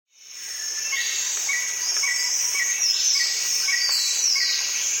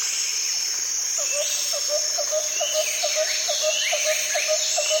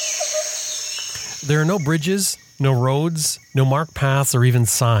There are no bridges, no roads, no marked paths or even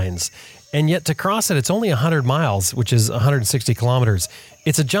signs. And yet to cross it, it's only 100 miles, which is 160 kilometers.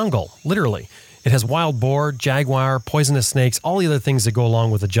 It's a jungle, literally. It has wild boar, jaguar, poisonous snakes, all the other things that go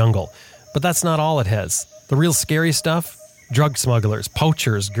along with a jungle. But that's not all it has. The real scary stuff? Drug smugglers,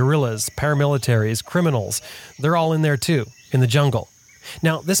 poachers, guerrillas, paramilitaries, criminals. They're all in there too, in the jungle.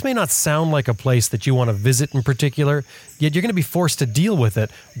 Now, this may not sound like a place that you want to visit in particular, yet you're going to be forced to deal with it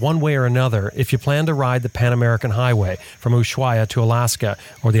one way or another if you plan to ride the Pan American Highway from Ushuaia to Alaska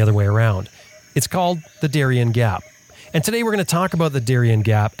or the other way around. It's called the Darien Gap. And today we're going to talk about the Darien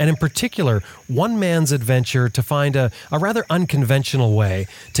Gap, and in particular, one man's adventure to find a rather unconventional way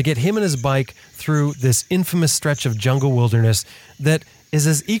to get him and his bike through this infamous stretch of jungle wilderness that is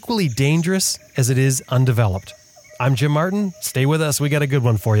as equally dangerous as it is undeveloped. I'm Jim Martin. Stay with us. We got a good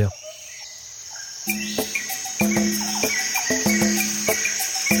one for you.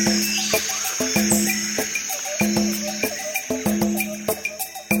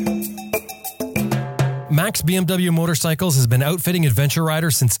 Max BMW Motorcycles has been outfitting adventure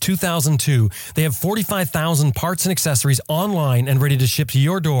riders since 2002. They have 45,000 parts and accessories online and ready to ship to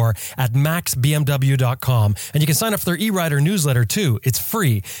your door at maxbmw.com. And you can sign up for their e-rider newsletter too. It's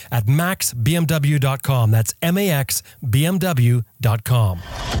free at maxbmw.com. That's maxbmw.com.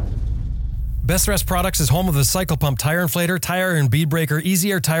 Best Rest Products is home of the Cycle Pump Tire Inflator, Tire and Bead Breaker,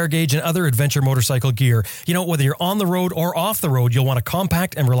 Easy Air Tire Gauge, and other adventure motorcycle gear. You know, whether you're on the road or off the road, you'll want a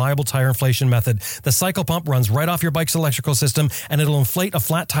compact and reliable tire inflation method. The Cycle Pump runs right off your bike's electrical system, and it'll inflate a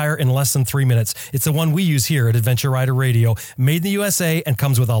flat tire in less than 3 minutes. It's the one we use here at Adventure Rider Radio. Made in the USA and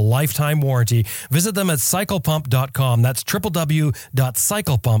comes with a lifetime warranty. Visit them at cyclepump.com. That's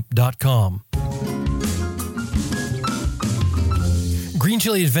www.cyclepump.com. Green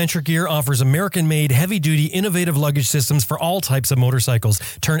Chili Adventure Gear offers American-made, heavy-duty, innovative luggage systems for all types of motorcycles.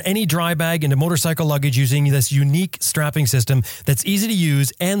 Turn any dry bag into motorcycle luggage using this unique strapping system that's easy to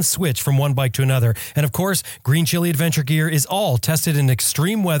use and switch from one bike to another. And of course, Green Chili Adventure Gear is all tested in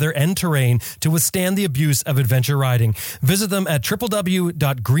extreme weather and terrain to withstand the abuse of adventure riding. Visit them at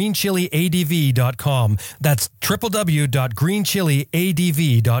www.greenchiliadv.com. That's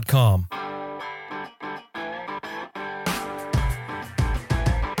www.greenchiliadv.com.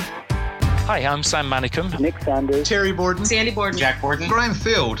 Hi, I'm Sam Manicum. Nick Sanders. Terry Borden. Sandy Borden. Jack Borden. Graham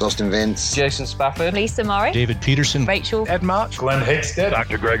Field. Dustin Vince. Jason Spafford. Lisa Murray. David Peterson. Rachel. Ed March. Glenn Hickstead.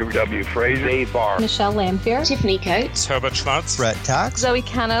 Dr. Gregory W. Fraser. Dave Barr. Michelle Lamphere. Tiffany Coates. Herbert Schwartz. Brett Tax. Zoe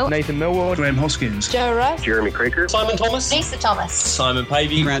Cano. Nathan Millward. Graham Hoskins. Joe Rush. Jeremy Creaker. Simon Thomas. Lisa Thomas. Simon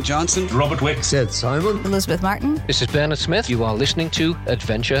Pavey. Grant Johnson. Robert Wick. Sid Simon. Elizabeth Martin. This is Bernard Smith. You are listening to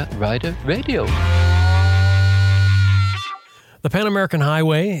Adventure Rider Radio. The Pan American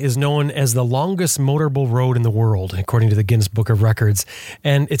Highway is known as the longest motorable road in the world, according to the Guinness Book of Records,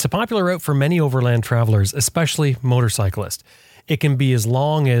 and it's a popular route for many overland travelers, especially motorcyclists. It can be as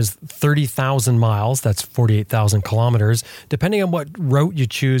long as 30,000 miles, that's 48,000 kilometers, depending on what route you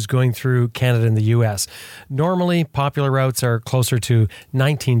choose going through Canada and the U.S. Normally, popular routes are closer to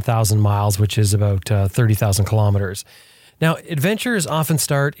 19,000 miles, which is about 30,000 kilometers. Now, adventures often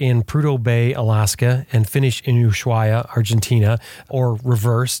start in Prudhoe Bay, Alaska, and finish in Ushuaia, Argentina, or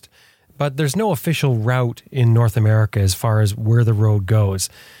reversed, but there's no official route in North America as far as where the road goes.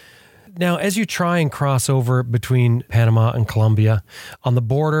 Now, as you try and cross over between Panama and Colombia, on the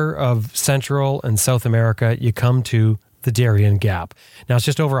border of Central and South America, you come to the Darien Gap. Now, it's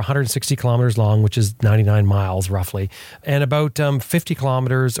just over 160 kilometers long, which is 99 miles roughly, and about 50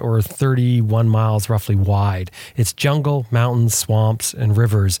 kilometers or 31 miles roughly wide. It's jungle, mountains, swamps, and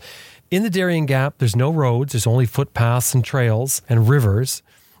rivers. In the Darien Gap, there's no roads. There's only footpaths and trails and rivers.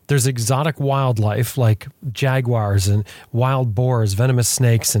 There's exotic wildlife like jaguars and wild boars, venomous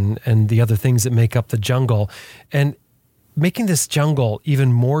snakes, and the other things that make up the jungle. And making this jungle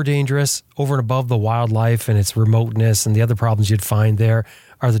even more dangerous over and above the wildlife and its remoteness and the other problems you'd find there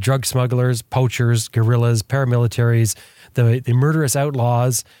are the drug smugglers, poachers, guerrillas, paramilitaries, the murderous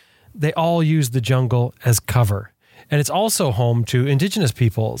outlaws. They all use the jungle as cover. And it's also home to indigenous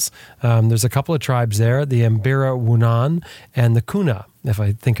peoples. There's a couple of tribes there, the Mbira Wunan and the Kuna, if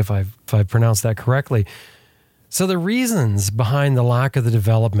I pronounced that correctly. So the reasons behind the lack of the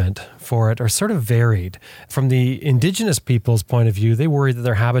development for it are sort of varied. From the indigenous people's point of view, they worry that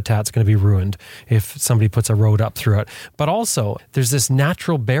their habitat's going to be ruined if somebody puts a road up through it. But also, there's this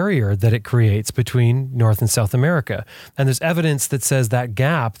natural barrier that it creates between North and South America. And there's evidence that says that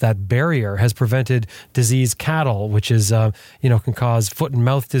gap, that barrier, has prevented diseased cattle, which is, can cause foot and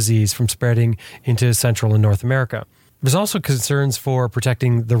mouth disease from spreading into Central and North America. There's also concerns for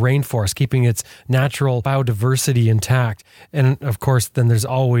protecting the rainforest, keeping its natural biodiversity intact. And of course, then there's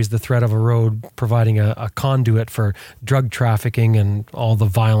always the threat of a road providing a conduit for drug trafficking and all the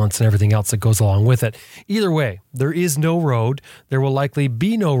violence and everything else that goes along with it. Either way, there is no road. There will likely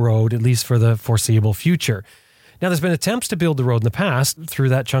be no road, at least for the foreseeable future. Now, there's been attempts to build the road in the past through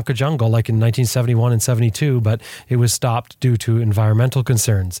that chunk of jungle, like in 1971 and 72, but it was stopped due to environmental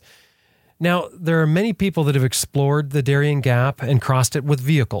concerns. Now, there are many people that have explored the Darien Gap and crossed it with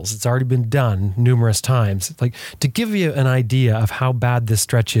vehicles. It's already been done numerous times. Like, to give you an idea of how bad this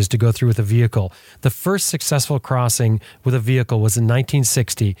stretch is to go through with a vehicle, the first successful crossing with a vehicle was in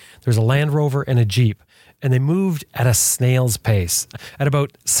 1960. There's a Land Rover and a Jeep, and they moved at a snail's pace at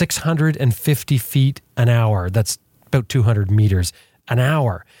about 650 feet an hour. That's about 200 meters an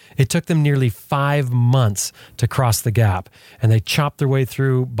hour. It took them nearly 5 months to cross the gap, and they chopped their way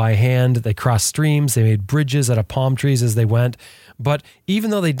through by hand. They crossed streams. They made bridges out of palm trees as they went. But even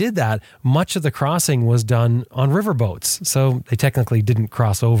though they did that, much of the crossing was done on riverboats, so they technically didn't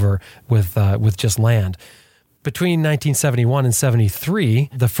cross over with just land. Between 1971 and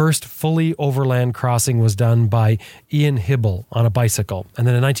 73, the first fully overland crossing was done by Ian Hibble on a bicycle. And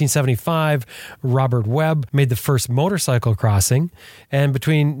then in 1975, Robert Webb made the first motorcycle crossing. And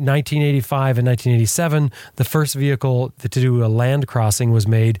between 1985 and 1987, the first vehicle to do a land crossing was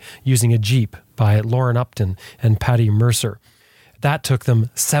made using a Jeep by Lauren Upton and Patty Mercer. That took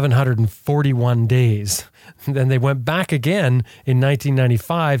them 741 days. Then they went back again in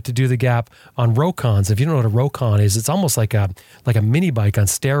 1995 to do the gap on Rokons. If you don't know what a Rokon is, it's almost like a mini bike on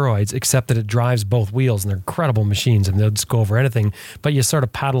steroids, except that it drives both wheels, and they're incredible machines, and they'll just go over anything. But you sort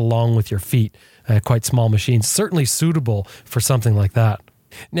of paddle along with your feet. Quite small machines, certainly suitable for something like that.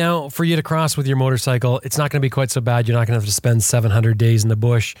 Now, for you to cross with your motorcycle, it's not going to be quite so bad. You're not going to have to spend 700 days in the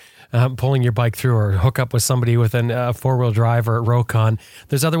bush pulling your bike through, or hook up with somebody with a four-wheel drive or a Rokon.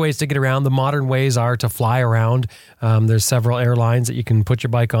 There's other ways to get around. The modern ways are to fly around. There's several airlines that you can put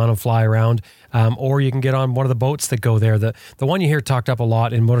your bike on and fly around, or you can get on one of the boats that go there. The one you hear talked up a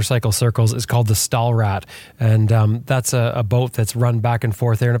lot in motorcycle circles is called the Stahlrat, and that's a boat that's run back and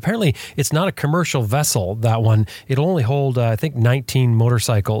forth there. And apparently, it's not a commercial vessel, that one. It'll only hold, I think, 19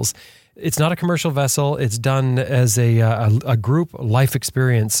 motorcycles. It's not a commercial vessel. It's done as a group life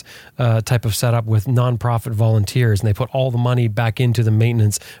experience type of setup with nonprofit volunteers, and they put all the money back into the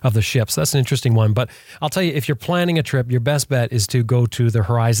maintenance of the ship. So that's an interesting one. But I'll tell you, if you're planning a trip, your best bet is to go to the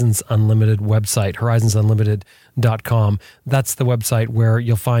Horizons Unlimited website, horizonsunlimited.com. That's the website where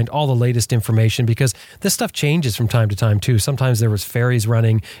you'll find all the latest information, because this stuff changes from time to time too. Sometimes there was ferries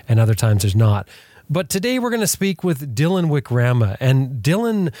running and other times there's not. But today we're going to speak with Dylan Wickrama, and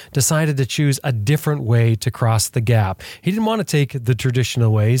Dylan decided to choose a different way to cross the gap. He didn't want to take the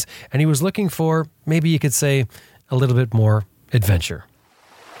traditional ways, and he was looking for, maybe you could say, a little bit more adventure.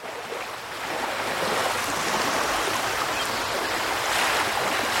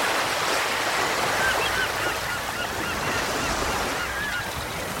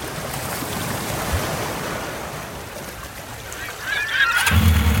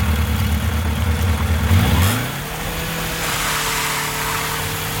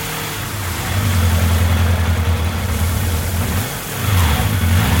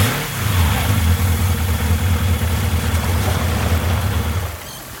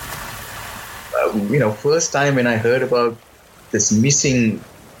 First time when I heard about this missing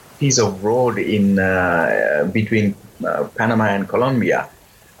piece of road in between Panama and Colombia,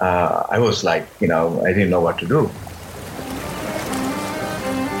 I was like, I didn't know what to do.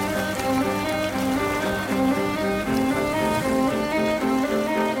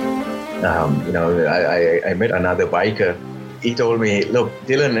 I met another biker. He told me, look,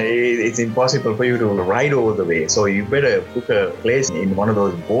 Dylan, it's impossible for you to ride over the way, so you better book a place in one of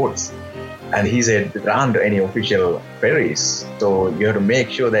those boats. And he said, there aren't any official ferries, so you have to make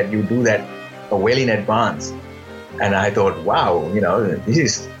sure that you do that well in advance. And I thought, wow, this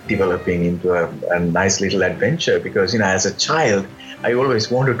is developing into a nice little adventure, because, as a child, I always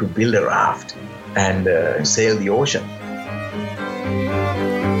wanted to build a raft and sail the ocean.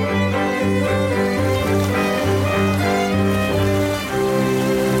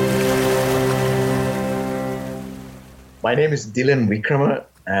 My name is Dylan Wickrama,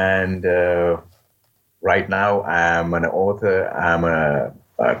 and right now I'm an author, I'm a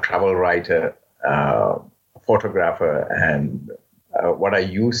travel writer, photographer, and what I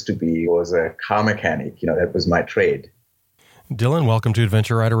used to be was a car mechanic. That was my trade. Dylan, welcome to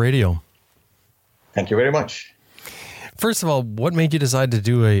Adventure Rider Radio. Thank you very much. First of all, what made you decide to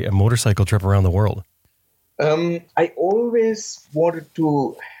do a motorcycle trip around the world? I always wanted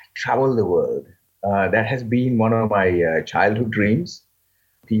to travel the world. That has been one of my childhood dreams.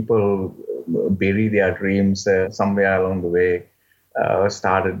 People bury their dreams somewhere along the way.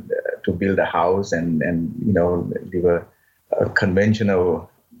 Started to build a house and live a conventional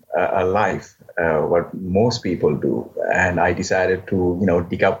life, what most people do. And I decided to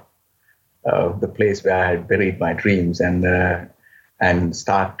dig up the place where I had buried my dreams and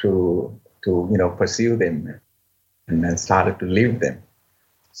start to pursue them and then started to live them.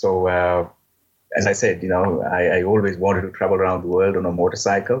 So as I said, I always wanted to travel around the world on a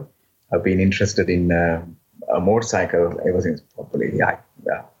motorcycle. I've been interested in a motorcycle ever since probably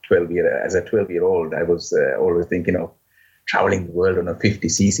 12 years. As a 12-year-old, I was always thinking of traveling the world on a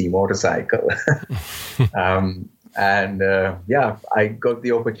 50cc motorcycle. I got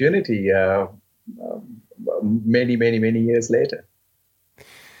the opportunity many years later.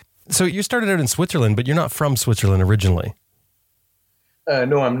 So you started out in Switzerland, but you're not from Switzerland originally.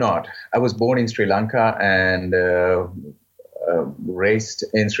 No, I'm not. I was born in Sri Lanka and raised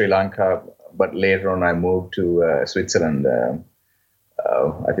in Sri Lanka, but later on I moved to Switzerland.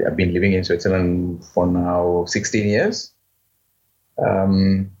 I've been living in Switzerland for now 16 years.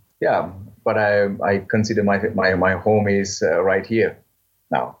 But I consider my home is right here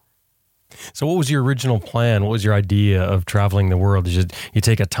now. So what was your original plan? What was your idea of traveling the world? Did you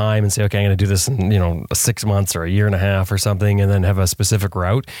take a time and say, okay, I'm going to do this in 6 months or a year and a half or something, and then have a specific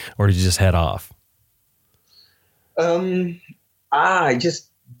route, or did you just head off? I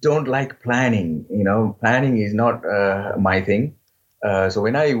just don't like planning. Planning is not my thing. So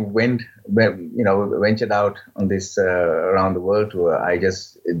when I ventured out on this around the world tour, I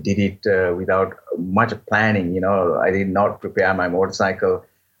just did it without much planning. I did not prepare my motorcycle.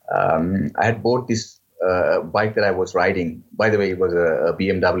 I had bought this bike that I was riding. By the way, it was a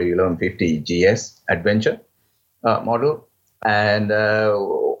BMW 1150 GS Adventure model. And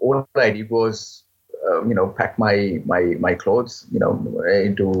all I did was, pack my clothes,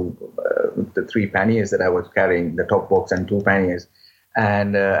 into the 3 panniers that I was carrying, the top box and 2 panniers.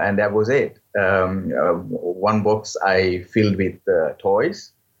 And that was it. One box I filled with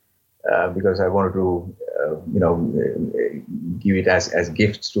toys because I wanted to, give it as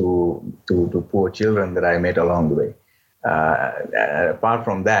gifts to poor children that I met along the way. Apart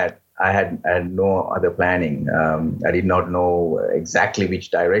from that, I had no other planning. I did not know exactly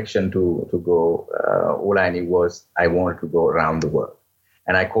which direction to go. All I knew was I wanted to go around the world,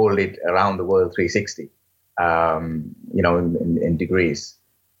 and I called it Around the World 360. In degrees.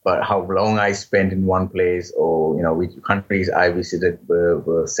 But how long I spent in one place or, which countries I visited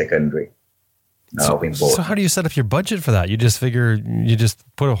were secondary. So how do you set up your budget for that? You just figure, you just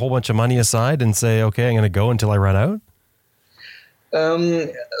put a whole bunch of money aside and say, okay, I'm going to go until I run out?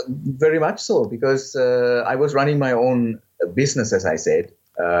 Very much so, because I was running my own business, as I said,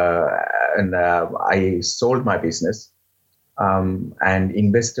 and I sold my business and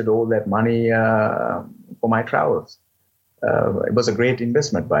invested all that money for my travels. It was a great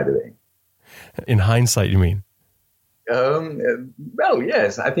investment, by the way. In hindsight, you mean? Well,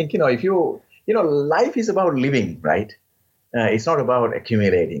 yes. I think, if life is about living, right? It's not about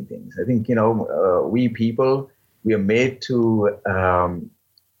accumulating things. I think, we people, we are made to,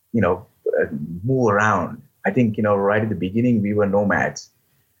 move around. I think, right at the beginning, we were nomads.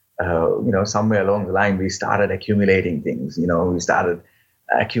 Somewhere along the line, we started accumulating things. We started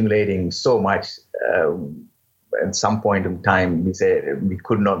accumulating so much. At some point in time, we said we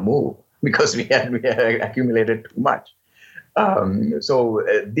could not move because we had accumulated too much. So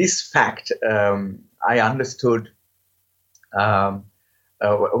this fact, I understood, much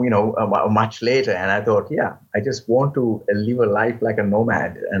later, and I thought, I just want to live a life like a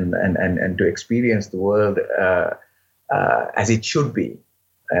nomad and to experience the world as it should be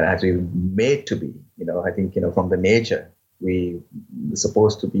and as we were made to be. I think from the nature. We were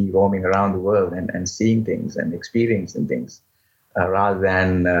supposed to be roaming around the world and seeing things and experiencing things rather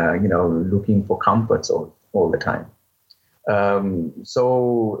than, looking for comforts all the time.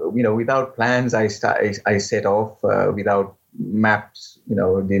 So, without plans, I set off without maps,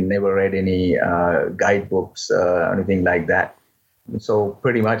 never read any guidebooks or anything like that. So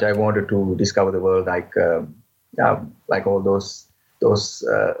pretty much I wanted to discover the world like all those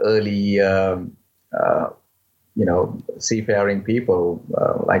early seafaring people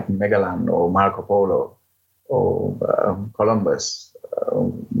like Magellan or Marco Polo or Columbus,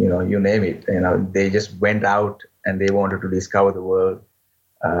 you name it. They just went out and they wanted to discover the world.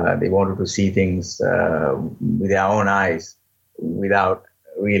 They wanted to see things with their own eyes without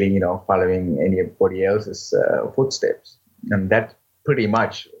really, following anybody else's footsteps. And that pretty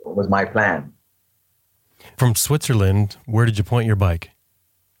much was my plan. From Switzerland, where did you point your bike?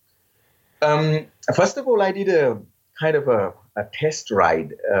 First of all, I did a kind of a test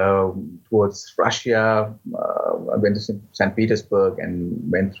ride towards Russia. I went to St. Petersburg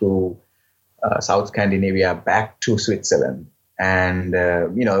and went through South Scandinavia back to Switzerland. And,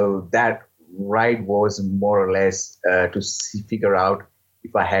 that ride was more or less to figure out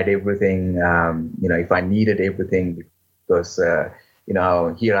if I had everything, if I needed everything, because,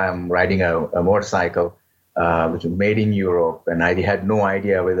 here I'm riding a motorcycle which was made in Europe, and I had no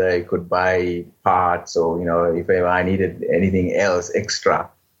idea whether I could buy parts or, if I needed anything else extra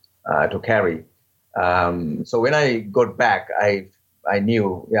to carry. So when I got back, I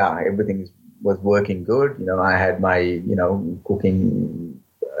knew, everything was working good. I had my, cooking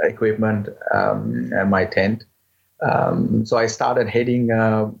equipment and my tent. So I started heading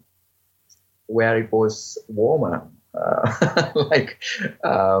where it was warmer,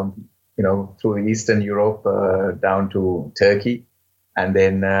 through Eastern Europe down to Turkey. And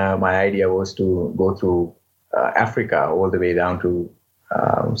then my idea was to go through Africa all the way down to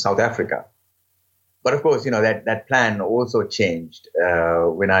South Africa. But of course, that plan also changed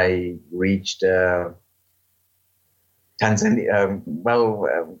when I reached Tanzania,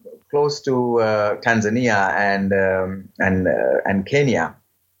 close to Tanzania and Kenya,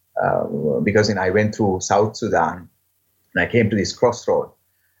 because I went through South Sudan and I came to this crossroad.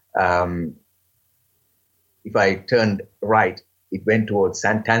 If I turned right, it went towards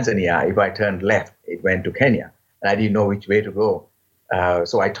Tanzania. If I turned left, it went to Kenya. And I didn't know which way to go.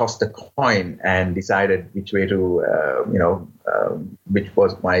 So I tossed a coin and decided which way to, which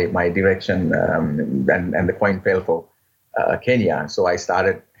was my direction. And the coin fell for Kenya. So I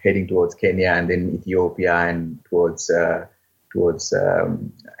started heading towards Kenya and then Ethiopia and towards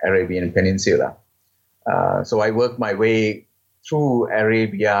Arabian Peninsula. So I worked my way through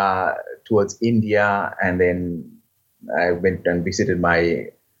Arabia towards India, and then I went and visited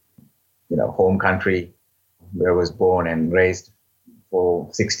my, home country where I was born and raised for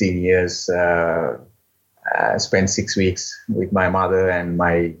 16 years. Spent 6 weeks with my mother and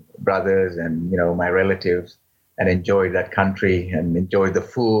my brothers and, my relatives, and enjoyed that country and enjoyed the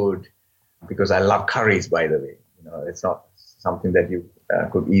food, because I love curries, by the way. It's not something that you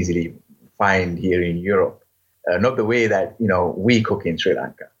could easily find here in Europe. Not the way that, we cook in Sri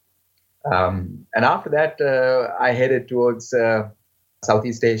Lanka. And after that, I headed towards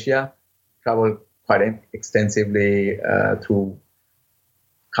Southeast Asia, traveled quite extensively through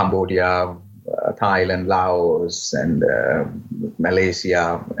Cambodia, Thailand, Laos, and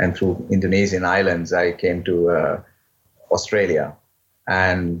Malaysia, and through Indonesian islands. I came to Australia.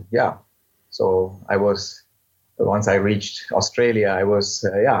 And so once I reached Australia, I was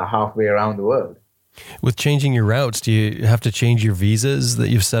halfway around the world. With changing your routes, do you have to change your visas that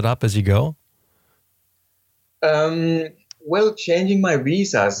you've set up as you go? Changing my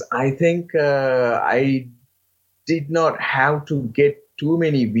visas, I think I did not have to get too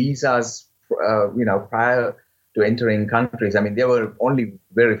many visas, prior to entering countries. I mean, there were only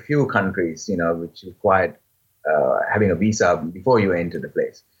very few countries, which required having a visa before you enter the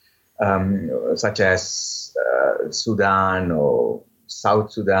place, such as Sudan or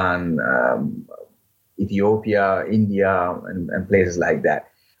South Sudan, Ethiopia, India, and places like that.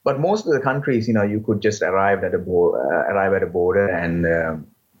 But most of the countries, you could just arrive at a border and,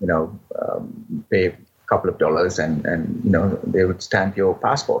 pay a couple of dollars and they would stamp your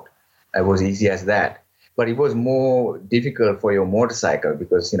passport. It was easy as that. But it was more difficult for your motorcycle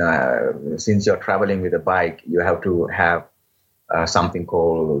because, since you're traveling with a bike, you have to have something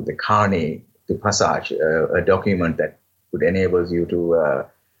called the carnet de passage, a document that would enable you to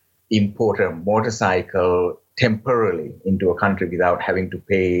import a motorcycle temporarily into a country without having to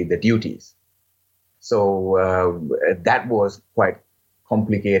pay the duties. So that was quite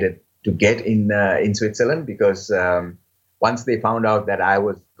complicated to get in Switzerland because once they found out that I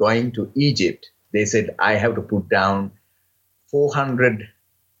was going to Egypt, they said I have to put down 400%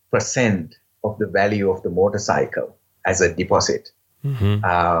 of the value of the motorcycle as a deposit,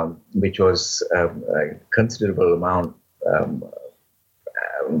 which was a considerable amount.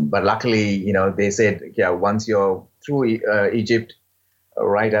 But luckily, they said, once you're through Egypt,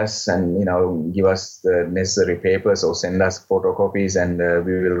 write us and, give us the necessary papers or send us photocopies and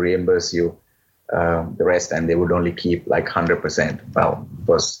we will reimburse you the rest. And they would only keep like 100%. Well,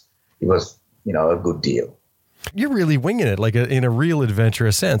 it was a good deal. You're really winging it, like in a real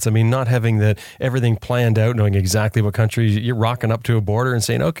adventurous sense. I mean, not having everything planned out, knowing exactly what country you're rocking up to a border and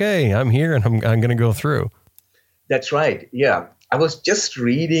saying, okay, I'm here and I'm going to go through. That's right. Yeah. I was just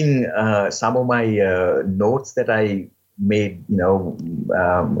reading some of my notes that I made,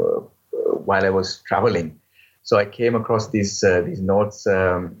 while I was traveling. So I came across these notes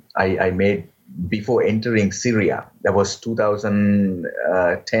I made before entering Syria. That was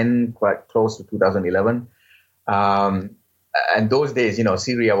 2010, quite close to 2011. And those days,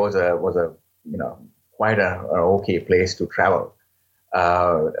 Syria was a quite an okay place to travel.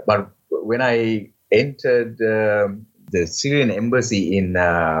 But when I entered the Syrian embassy in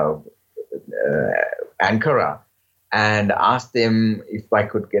Ankara and asked them if I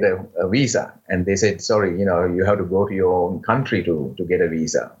could get a visa, and they said, sorry, you have to go to your own country to get a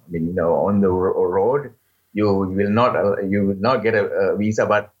visa. I mean, on the road, you will not get a visa,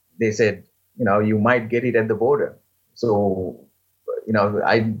 but they said, you might get it at the border. So,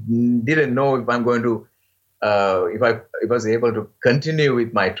 I didn't know if I'm going to, if I was able to continue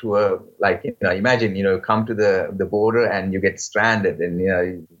with my tour. Like, imagine, come to the border and you get stranded,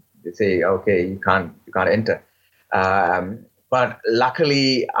 and they say, okay, you can't enter. But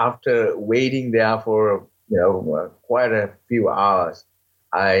luckily, after waiting there for quite a few hours,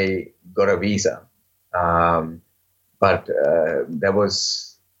 I got a visa. But there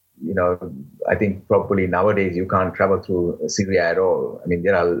was, I think probably nowadays you can't travel through Syria at all. I mean,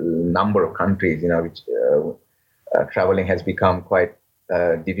 there are a number of countries, which traveling has become quite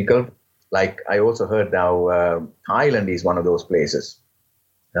difficult. Like I also heard now Thailand is one of those places.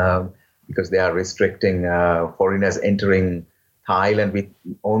 Because they are restricting foreigners entering Thailand with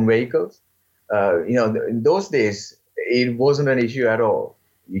own vehicles. In those days, it wasn't an issue at all.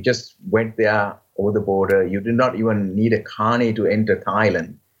 You just went there over the border. You did not even need a carnet to enter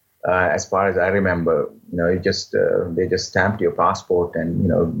Thailand, as far as I remember. They just stamped your passport, and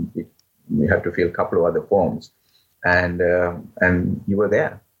you have to fill a couple of other forms, and you were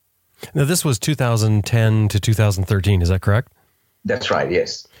there. Now, this was 2010 to 2013. Is that correct? That's right,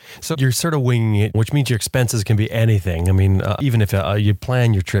 yes. So you're sort of winging it, which means your expenses can be anything. I mean, even if you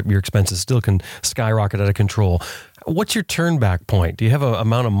plan your trip, your expenses still can skyrocket out of control. What's your turn back point? Do you have an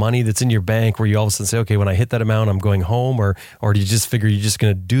amount of money that's in your bank where you all of a sudden say, okay, when I hit that amount, I'm going home? Or do you just figure you're just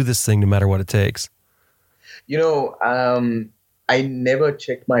going to do this thing no matter what it takes? I never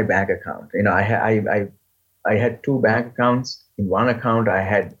checked my bank account. I had two bank accounts. In one account, I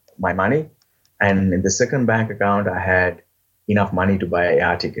had my money. And in the second bank account, I had enough money to buy an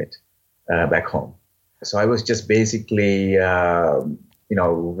air ticket back home. So I was just basically,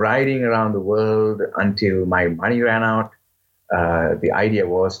 riding around the world until my money ran out. The idea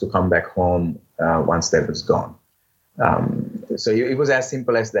was to come back home once that was gone. So it was as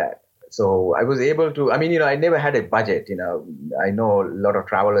simple as that. So I was able to, I never had a budget. I know a lot of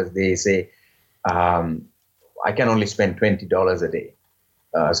travelers, they say, I can only spend $20 a day.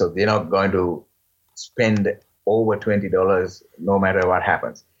 So they're not going to spend over $20 no matter what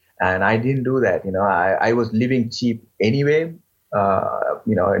happens. And I didn't do that. I was living cheap anyway. I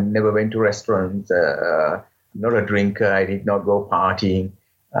never went to restaurants, not a drinker. I did not go partying.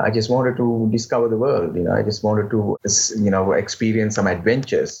 I just wanted to discover the world. I just wanted to, experience some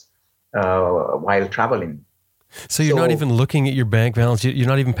adventures while traveling. So you're not even looking at your bank balance. You're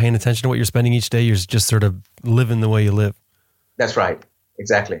not even paying attention to what you're spending each day. You're just sort of living the way you live. That's right.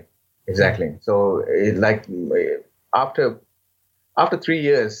 Exactly. So after 3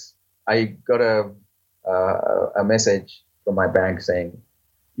 years, I got a message from my bank saying,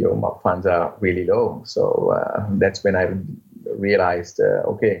 your funds are really low. So that's when I realized,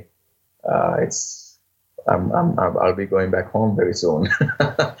 okay, I'll be going back home very soon.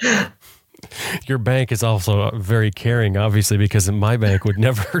 Your bank is also very caring, obviously, because my bank would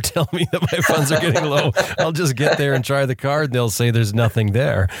never tell me that my funds are getting low. I'll just get there and try the card, and they'll say there's nothing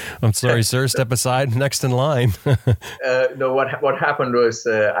there. I'm sorry, sir. Step aside. Next in line. No, what happened was,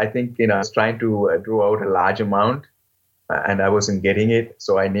 I think, I was trying to draw out a large amount, and I wasn't getting it.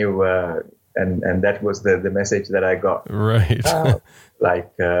 So I knew, and that was the message that I got. Right.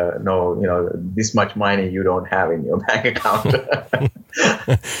 No, this much money you don't have in your bank account.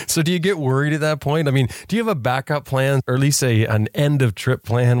 So do you get worried at that point? I mean, do you have a backup plan, or at least an end of trip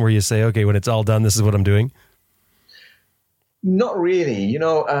plan where you say, okay, when it's all done, this is what I'm doing? Not really.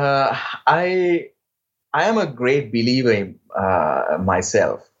 I am a great believer in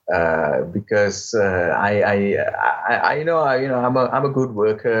myself because I know I'm a good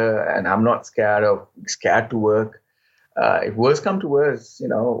worker, and I'm not scared to work. If worse come to worse,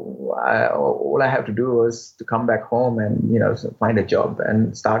 all I have to do is to come back home and, find a job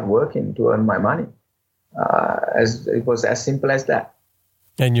and start working to earn my money. It was as simple as that.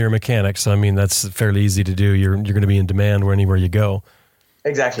 And you're a mechanic, so that's fairly easy to do. You're going to be in demand anywhere you go.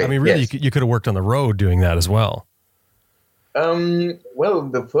 Exactly. Really, yes. you could have worked on the road doing that as well. Well,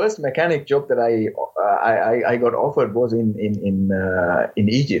 the first mechanic job that I got offered was in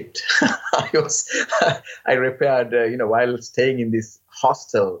Egypt. I repaired, while staying in this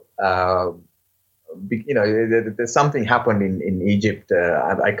hostel something happened in Egypt.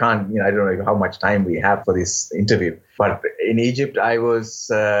 I can't, I don't know how much time we have for this interview, but in Egypt, I was,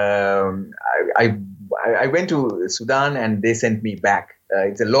 I went to Sudan and they sent me back.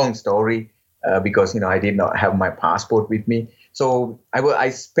 It's a long story because, I did not have my passport with me. So I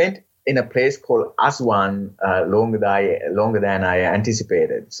spent in a place called Aswan longer than I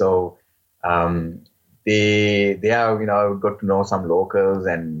anticipated. So they got to know some locals,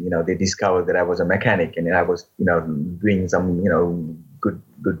 and they discovered that I was a mechanic and I was doing some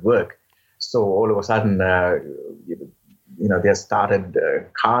good work. So all of a sudden there started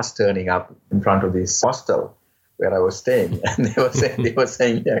cars turning up in front of this hostel where I was staying, and they were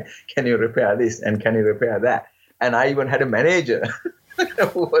saying, yeah, can you repair this and can you repair that? And I even had a manager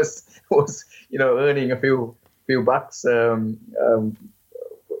who was earning a few bucks from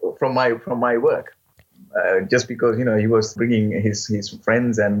my work. Just because he was bringing his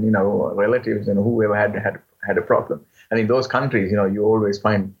friends and relatives and whoever had a problem, and in those countries you always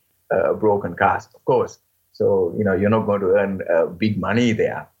find broken cars, of course. So you're not going to earn big money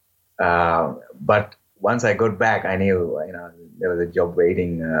there. But once I got back, I knew there was a job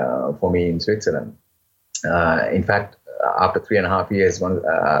waiting for me in Switzerland. In fact, after 3.5 years,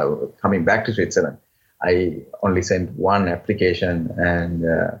 coming back to Switzerland, I only sent one application and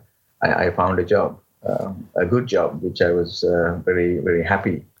I found a job. A good job, which I was very, very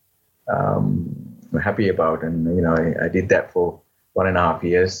happy about. And, I did that for 1.5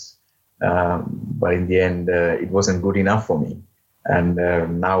 years. But in the end, it wasn't good enough for me. And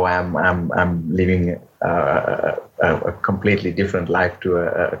now I'm living a completely different life to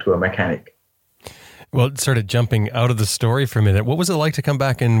a mechanic. Well, sort of jumping out of the story for a minute, what was it like to come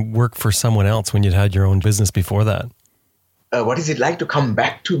back and work for someone else when you'd had your own business before that? What is it like to come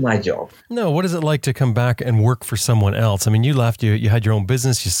back to my job? No, what is it like to come back and work for someone else? I mean, you left, you had your own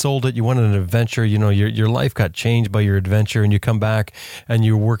business, you sold it, you went on an adventure, your life got changed by your adventure, and you come back and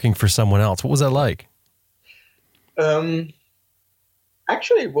you're working for someone else. What was that like?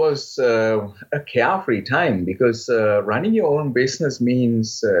 Actually, it was a carefree time because running your own business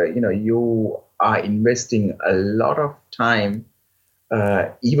means, you are investing a lot of time,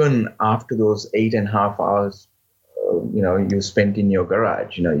 even after those 8.5 hours you spent in your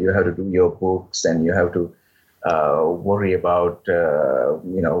garage. You have to do your books and you have to worry about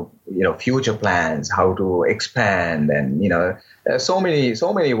future plans, how to expand, and so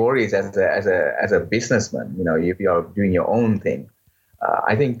many worries as a businessman. If you are doing your own thing,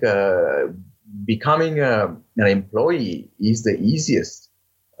 I think becoming an employee is the easiest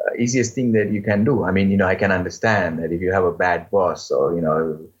thing that you can do. I mean, I can understand that if you have a bad boss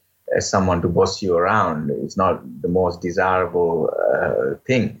or as someone to boss you around, it's not the most desirable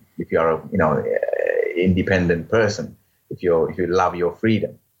thing if you're a independent person, if you love your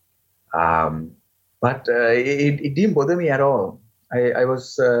freedom. But it didn't bother me at all. I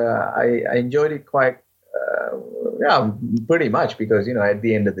enjoyed it quite pretty much because at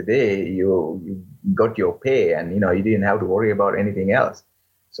the end of the day you got your pay and you didn't have to worry about anything else,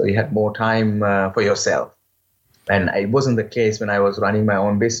 so you had more time for yourself. And it wasn't the case when I was running my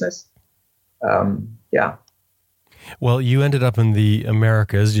own business. Well, you ended up in the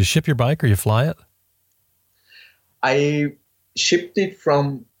Americas. You ship your bike or you fly it? I shipped it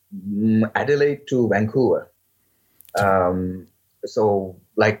from Adelaide to Vancouver. So,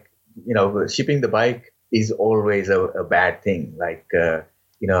 shipping the bike is always a bad thing.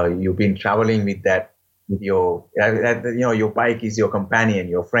 You've been traveling with your bike is your companion,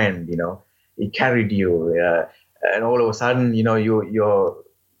 your friend. It carried you, and all of a sudden,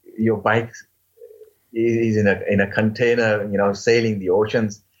 your bike is in a container, sailing the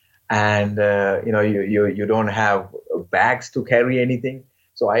oceans, and you don't have bags to carry anything.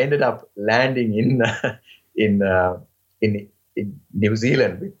 So I ended up landing in New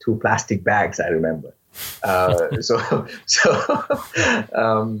Zealand with 2 plastic bags, I remember. So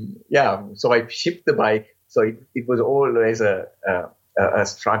I shipped the bike. So it was always a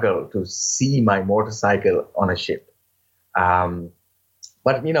struggle to see my motorcycle on a ship.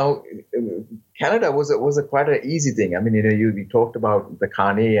 But Canada was a quite an easy thing. I mean, we talked about the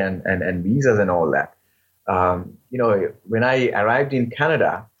carnet and visas and all that. When I arrived in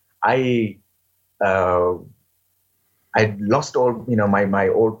Canada, I lost all my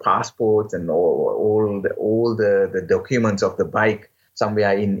old passports and all the documents of the bike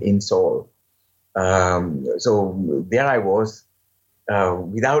somewhere in Seoul. So there I was.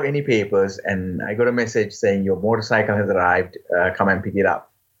 Without any papers, and I got a message saying your motorcycle has arrived. Come and pick it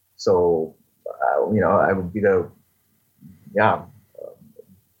up. So, I would be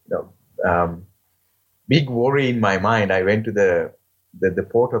big worry in my mind. I went to the the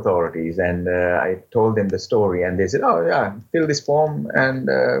port authorities, and I told them the story, and they said, "Oh yeah, fill this form and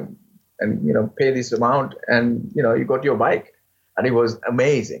pay this amount, and you got your bike." And it was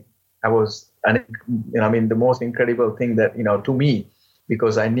amazing. The most incredible thing that to me,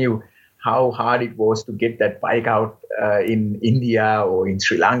 because I knew how hard it was to get that bike out in India or in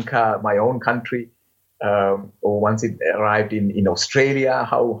Sri Lanka, my own country, or once it arrived in Australia,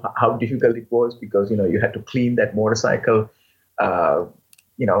 how difficult it was, because you had to clean that motorcycle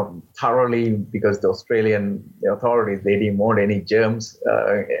thoroughly, because the Australian authorities, they didn't want any germs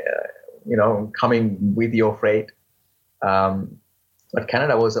coming with your freight. But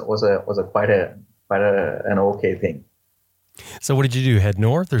Canada was quite an okay thing. So what did you do? Head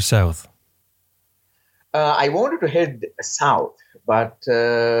north or south? I wanted to head south, but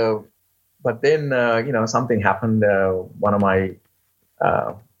then something happened. One of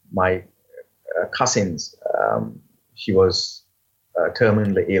my cousins, she was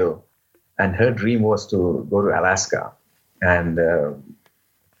terminally ill, and her dream was to go to Alaska, and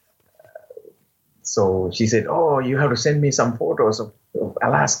so she said, "Oh, you have to send me some photos of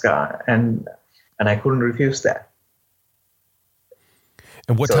Alaska," and I couldn't refuse that.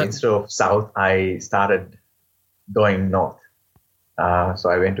 And instead of south, I started going north. So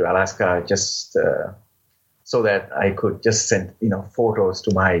I went to Alaska just so that I could just send photos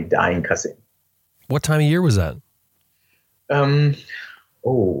to my dying cousin. What time of year was that?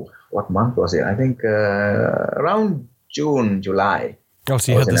 What month was it? I think around June, July. Oh,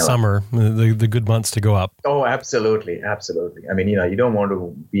 so you had the summer, the good months to go up. Oh, absolutely. I mean, you don't want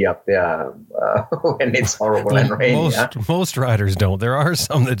to be up there when it's horrible and rainy. Most riders don't. There are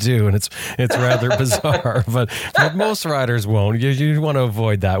some that do, and it's rather bizarre. But most riders won't. You want to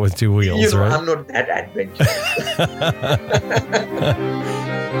avoid that with two wheels, right? I'm not that adventurous.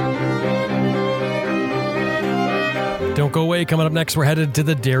 Don't go away. Coming up next, we're headed to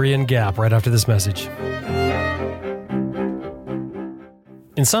the Darien Gap right after this message.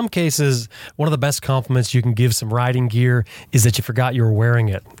 In some cases, one of the best compliments you can give some riding gear is that you forgot you were wearing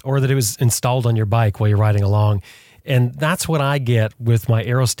it, or that it was installed on your bike while you're riding along. And that's what I get with my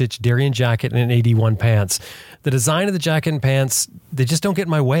Aerostitch Darien jacket and 81 pants. The design of the jacket and pants, they just don't get in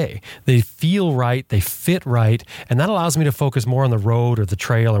my way. They feel right, they fit right, and that allows me to focus more on the road or the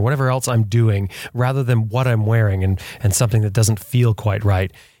trail or whatever else I'm doing rather than what I'm wearing and something that doesn't feel quite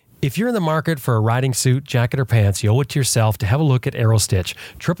right. If you're in the market for a riding suit, jacket, or pants, you owe it to yourself to have a look at Aerostitch.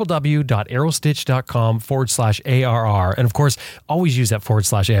 www.aerostitch.com/ARR. And of course, always use that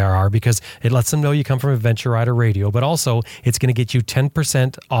 /ARR because it lets them know you come from Adventure Rider Radio, but also it's going to get you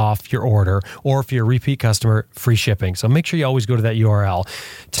 10% off your order, or if you're a repeat customer, free shipping. So make sure you always go to that URL.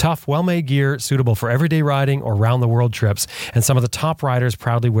 Tough, well-made gear suitable for everyday riding or round-the-world trips, and some of the top riders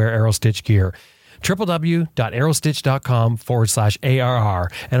proudly wear Aerostitch gear. www.aerostitch.com/ARR.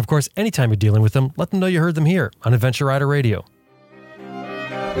 And of course, anytime you're dealing with them, let them know you heard them here on Adventure Rider Radio.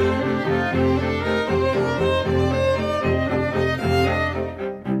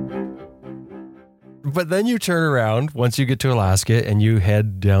 But then you turn around once you get to Alaska and you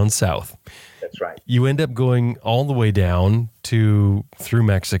head down south. That's right. You end up going all the way down through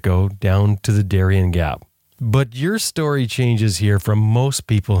Mexico, down to the Darien Gap. But your story changes here from most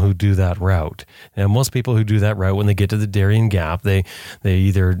people who do that route. And most people who do that route, when they get to the Darien Gap, they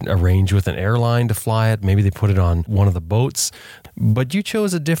either arrange with an airline to fly it, maybe they put it on one of the boats, but you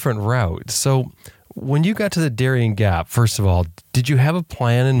chose a different route. So when you got to the Darien Gap, first of all, did you have a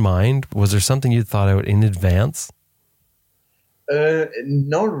plan in mind? Was there something you thought out in advance?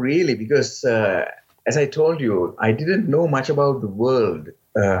 Not really, because as I told you, I didn't know much about the world.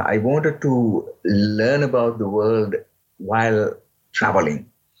 I wanted to learn about the world while traveling.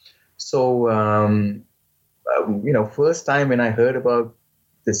 So, first time when I heard about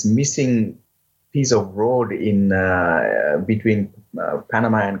this missing piece of road in between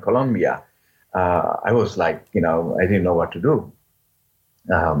Panama and Colombia, I was like, I didn't know what to do.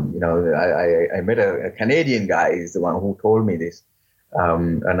 I met a Canadian guy, is the one who told me this,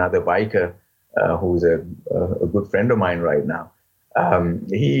 another biker who's a good friend of mine right now.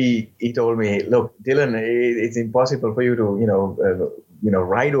 He told me, look, Dylan, it's impossible for you to,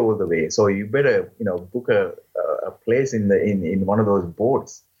 ride over the way. So you better, book a place in one of those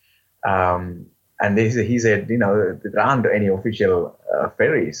boats. And he said, there aren't any official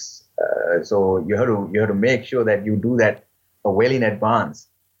ferries. So you have to make sure that you do that well in advance.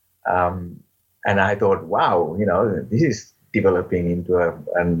 And I thought, wow, this is developing into a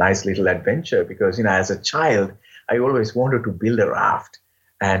nice little adventure, because, as a child, I always wanted to build a raft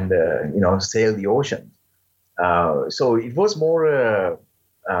and, sail the ocean. So it was more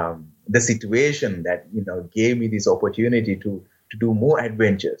the situation that, gave me this opportunity to to do more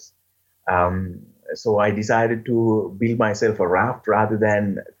adventures. So I decided to build myself a raft rather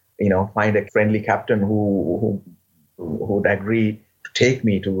than, find a friendly captain who would agree to take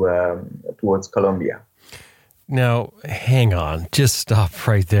me towards Colombia. Now, hang on. Just stop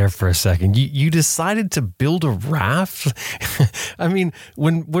right there for a second. You decided to build a raft? I mean,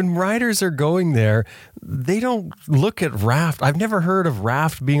 when riders are going there, they don't look at raft. I've never heard of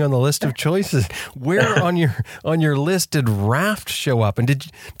raft being on the list of choices. Where on your list did raft show up? And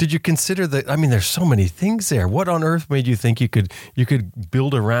did you consider that? I mean, there's so many things there. What on earth made you think you could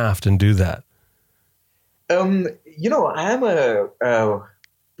build a raft and do that? I am a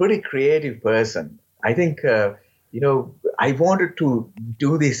pretty creative person. I think, I wanted to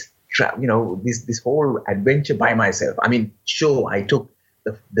do this, this whole adventure by myself. I mean, sure, I took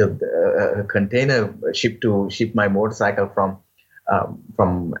the container ship to ship my motorcycle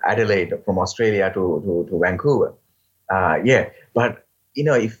from Adelaide, from Australia to Vancouver. But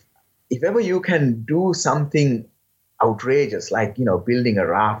if ever you can do something outrageous, like building a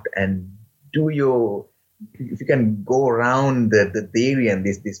raft and if you can go around the Darien,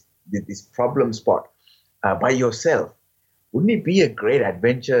 this problem spot by yourself, wouldn't it be a great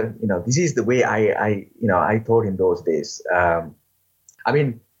adventure? This is the way I thought in those days. I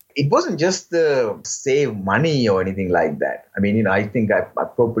mean, it wasn't just to save money or anything like that. I mean, I think I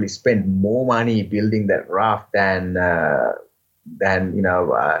probably spent more money building that raft than I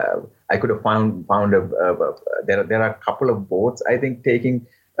could have found there are a couple of boats, I think,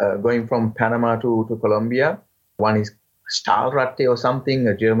 going from Panama to Colombia. One is Stahlratte or something,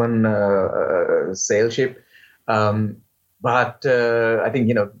 a German sail ship. But I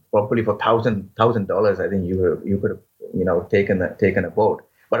think, probably for $1,000, I think you could have, taken a boat.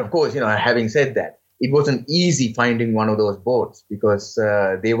 But of course, having said that, it wasn't easy finding one of those boats because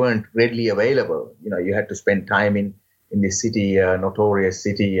they weren't readily available. You had to spend time in this city, notorious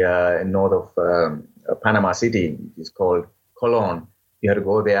city in north of Panama City. It's called Colon. You had to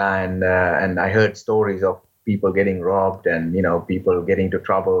go there, and I heard stories of people getting robbed and people getting into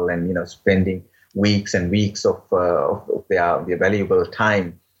trouble and spending weeks and weeks of their valuable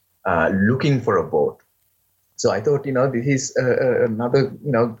time looking for a boat. So I thought this is another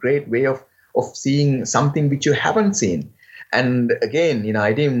great way of seeing something which you haven't seen. And again,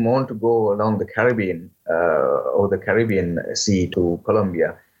 I didn't want to go along the Caribbean or the Caribbean Sea to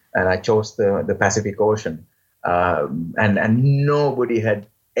Colombia, and I chose the Pacific Ocean. And nobody had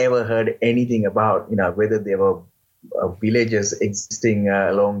ever heard anything about whether there were villages existing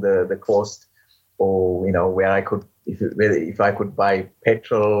along the coast, or where I could if I could buy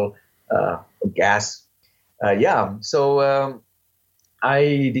petrol, gas. So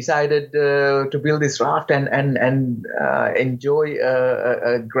I decided to build this raft and enjoy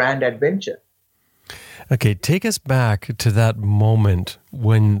a grand adventure. Okay, take us back to that moment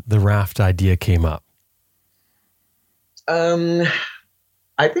when the raft idea came up.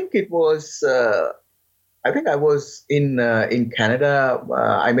 I think it was. I think I was in Canada.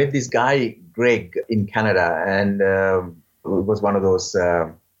 I met this guy Greg in Canada, and it was one of those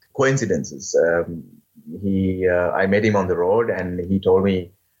coincidences. I met him on the road, and he told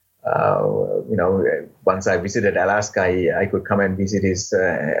me, once I visited Alaska, I could come and visit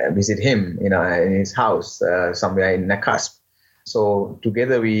him, in his house somewhere in Nakusp. So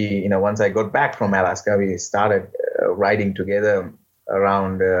together once I got back from Alaska, we started riding together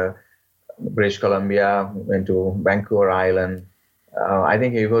around British Columbia, went to Vancouver Island. I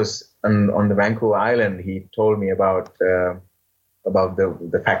think he was on the Vancouver Island. He told me about the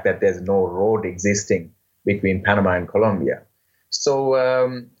fact that there's no road existing between Panama and Colombia. So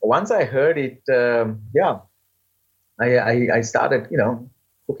once I heard it, I started,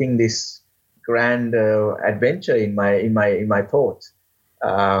 cooking this grand adventure in my thoughts.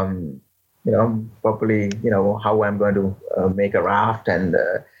 Probably, how I'm going to make a raft. And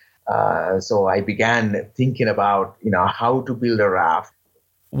so I began thinking about, how to build a raft.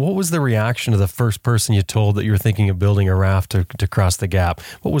 What was the reaction of the first person you told that you were thinking of building a raft to cross the gap?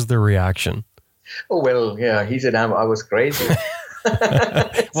 What was their reation? Oh, well, yeah, he said I was crazy.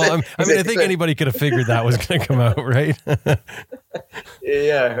 Well, I think anybody could have figured that was going to come out, right?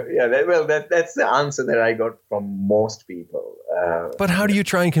 Yeah. That's the answer that I got from most people. But how do you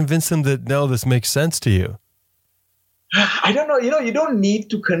try and convince them that, no, this makes sense to you? I don't know. You don't need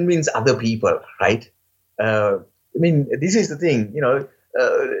to convince other people, right? This is the thing.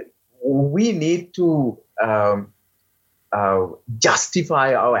 We need to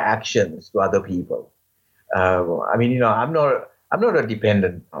justify our actions to other people. I'm not a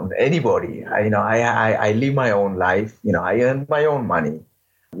dependent on anybody. I live my own life. I earn my own money.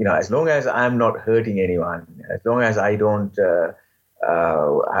 As long as I'm not hurting anyone, as long as I don't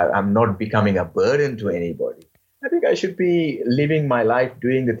I'm not becoming a burden to anybody. I think I should be living my life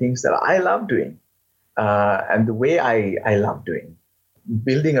doing the things that I love doing, and the way I love doing.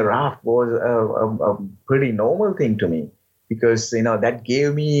 Building a raft was a pretty normal thing to me, because that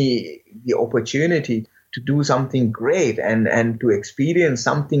gave me the opportunity to do something great and to experience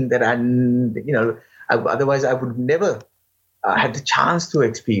something that otherwise I would never had the chance to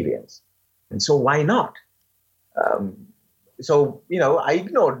experience. And so why not? I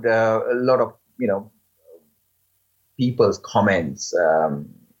ignored a lot of people's comments,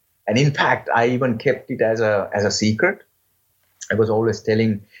 and in fact I even kept it as a secret. I was always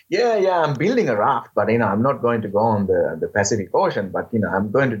telling, I'm building a raft, but I'm not going to go on the Pacific Ocean, but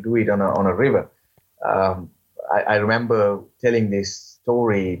I'm going to do it on a river. I remember telling this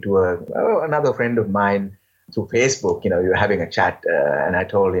story to another friend of mine through Facebook. We were having a chat, and I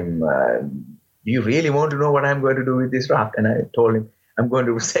told him, "Do you really want to know what I'm going to do with this raft?" And I told him, "I'm going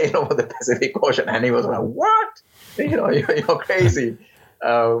to sail over the Pacific Ocean." And he was like, "What? You're crazy."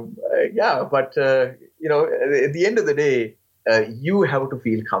 But at the end of the day, you have to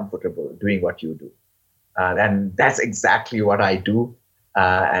feel comfortable doing what you do. And that's exactly what I do,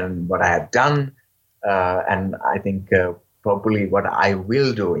 and what I have done, and I think probably what I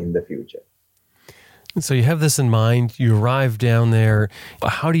will do in the future. So you have this in mind, you arrive down there.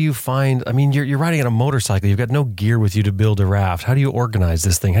 How do you find, you're riding on a motorcycle, you've got no gear with you to build a raft. How do you organize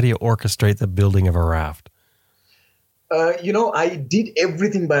this thing? How do you orchestrate the building of a raft? I did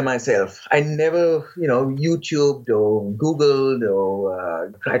everything by myself. I never, YouTubed or Googled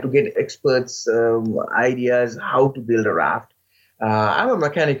or tried to get experts' ideas how to build a raft. I'm a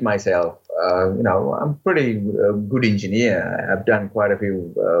mechanic myself. I'm pretty good engineer. I've done quite a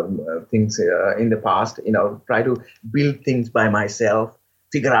few things in the past. Try to build things by myself,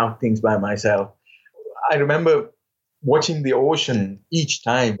 figure out things by myself. I remember watching the ocean each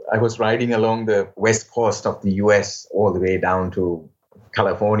time I was riding along the west coast of the US all the way down to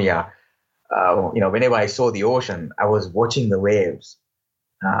California. Whenever I saw the ocean, I was watching the waves.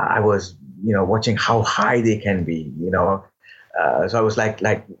 I was, watching how high they can be, So I was like,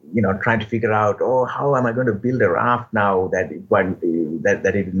 trying to figure out, how am I going to build a raft now that it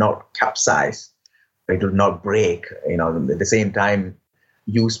will not capsize, it will not break, at the same time,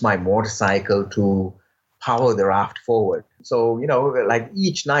 use my motorcycle to power the raft forward. So,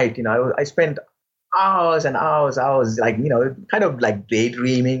 each night, I spent hours and hours, kind of like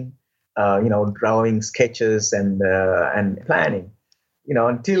daydreaming, drawing sketches and planning,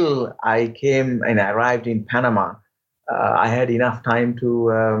 until I came and arrived in Panama. I had enough time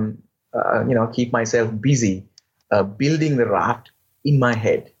to, keep myself busy building the raft in my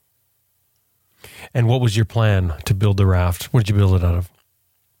head. And what was your plan to build the raft? What did you build it out of?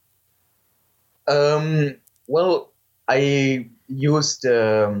 Well, I used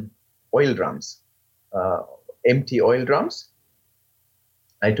oil drums, empty oil drums.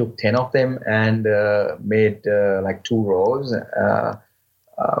 I took 10 of them and made 2 rows,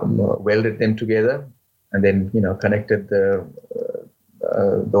 welded them together, and then connected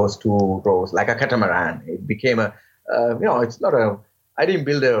those 2 rows like a catamaran. It became it's not I didn't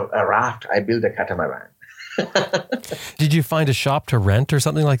build a raft. I built a catamaran. Did you find a shop to rent or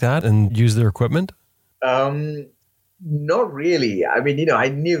something like that and use their equipment? Not really. I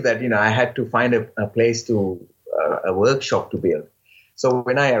knew that, I had to find a place a workshop to build. So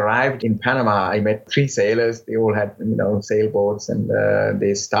when I arrived in Panama, I met 3 sailors. They all had, sailboats, and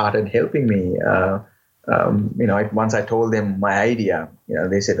they started helping me. Once I told them my idea,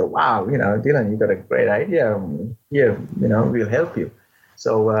 they said, "Oh, wow, Dylan, you got a great idea. Here, we'll help you."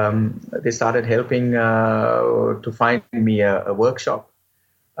 So they started helping to find me a workshop.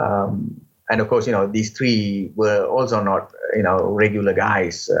 And of course, these 3 were also not, regular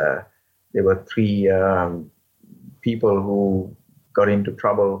guys. They were 3 people who got into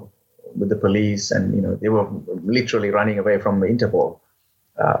trouble with the police, and, they were literally running away from the Interpol.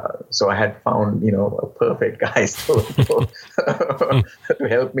 So I had found, a perfect guys to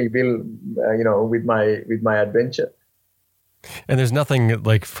help me build, with my adventure. And there's nothing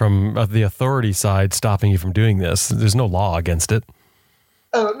from the authority side stopping you from doing this. There's no law against it.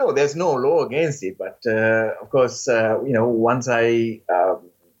 No, there's no law against it. But of course, once I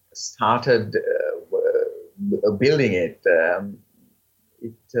started building it,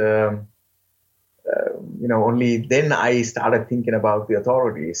 only then I started thinking about the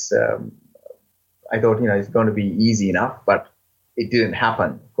authorities. I thought, it's going to be easy enough, but it didn't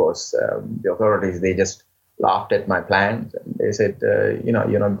happen. Of course, the authorities, they just laughed at my plans. And they said,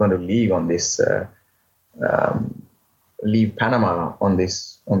 you're not going to leave on this, leave Panama on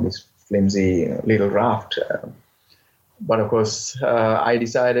this flimsy little raft. But of course, I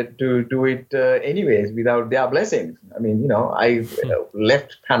decided to do it anyways without their blessings. I mean, I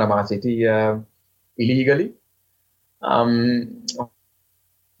left Panama City illegally, um,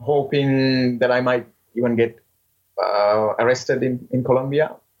 hoping that I might even get arrested in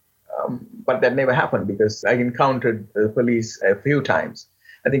Colombia. But that never happened because I encountered the police a few times.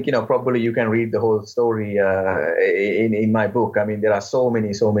 I think, probably you can read the whole story in my book. I mean, there are so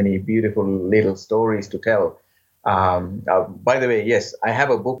many beautiful little stories to tell. By the way, yes, I have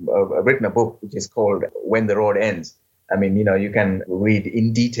I've written a book which is called When the Road Ends. I mean, you can read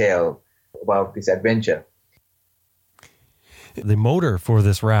in detail about this adventure. The motor for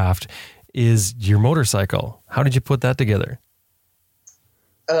this raft is your motorcycle. How did you put that together?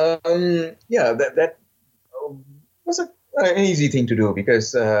 Yeah, that was an easy thing to do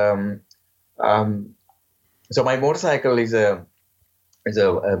because so my motorcycle is a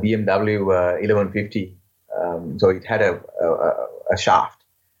BMW 1150. So it had a shaft.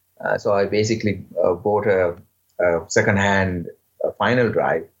 So I basically bought a second-hand final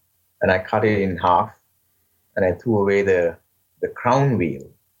drive, and I cut it in half, and I threw away the crown wheel.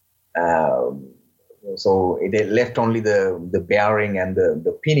 So it left only the bearing and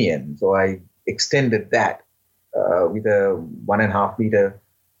the pinion. So I extended that with a 1.5 meter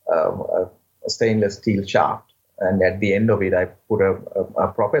stainless steel shaft, and at the end of it, I put a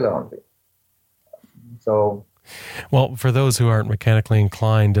propeller on it. So, well, for those who aren't mechanically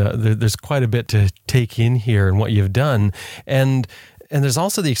inclined, there's quite a bit to take in here in what you've done, and there's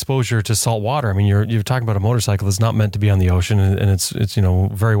also the exposure to salt water. I mean, you're talking about a motorcycle that's not meant to be on the ocean, and it's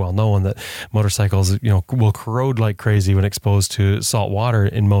very well known that motorcycles will corrode like crazy when exposed to salt water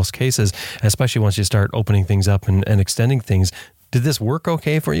in most cases, especially once you start opening things up and extending things. Did this work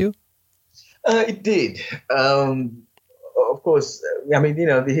okay for you? It did. Of course, I mean,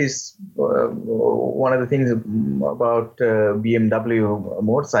 this is one of the things about BMW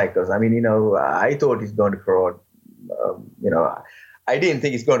motorcycles. I mean, I thought it's going to corrode. I didn't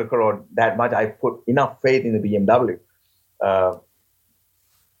think it's going to corrode that much. I put enough faith in the BMW,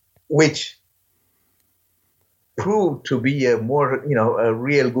 which proved to be a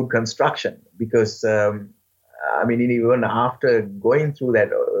real good construction because, I mean, even after going through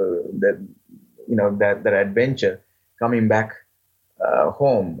that adventure, coming back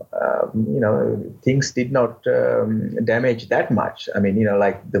home, things did not damage that much. I mean,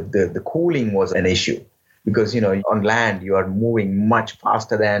 like the cooling was an issue because, on land, you are moving much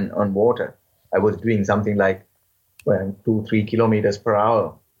faster than on water. I was doing something like 2-3 kilometers per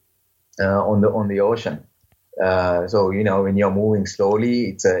hour on the ocean. So, when you're moving slowly,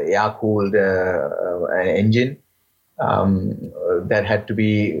 it's an air-cooled engine. That had to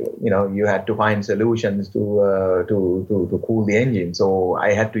be, you had to find solutions to cool the engine. So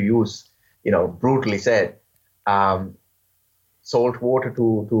I had to use, brutally said, salt water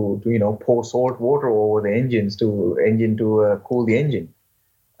to pour salt water over the engine to cool the engine.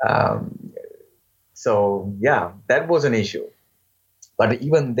 So yeah, that was an issue. But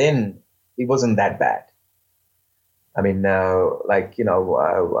even then, it wasn't that bad. I mean,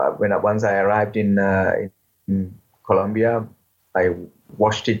 once I arrived in Colombia, I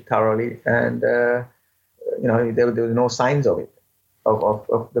washed it thoroughly, and there were no signs of it,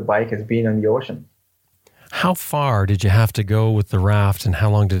 of the bike has been on the ocean. How far did you have to go with the raft, and how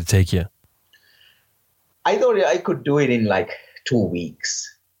long did it take you? I thought I could do it in like 2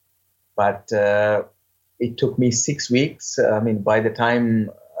 weeks, but it took me 6 weeks. I mean, by the time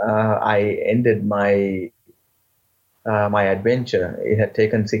I ended my adventure, it had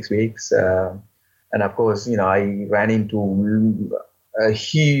taken 6 weeks. And of course, I ran into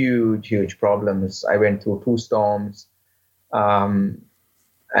huge problems. I went through 2 storms, and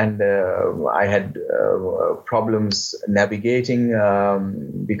I had problems navigating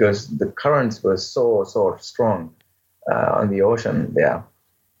because the currents were so strong on the ocean there.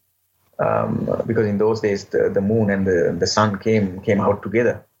 Because in those days, the moon and the sun came out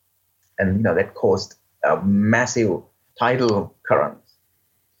together, and that caused a massive tidal current.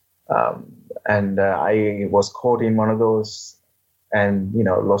 And I was caught in one of those and,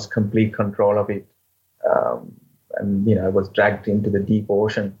 lost complete control of it. And, I was dragged into the deep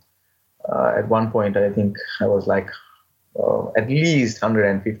ocean. At one point, I think I was like at least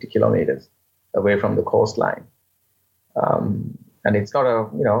 150 kilometers away from the coastline. And it's not a,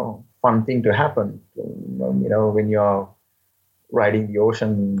 fun thing to happen, when you're riding the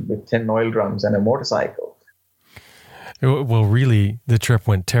ocean with 10 oil drums and a motorcycle. Well, really, the trip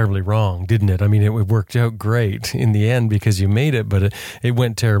went terribly wrong, didn't it? I mean, it worked out great in the end because you made it, but it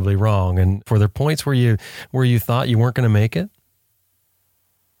went terribly wrong. And were there points where you thought you weren't going to make it?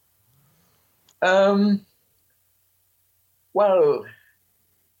 Well,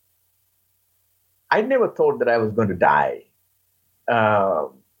 I never thought that I was going to die.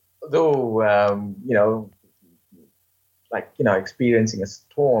 Though, experiencing a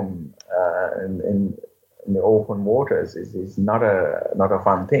storm in the open waters is not a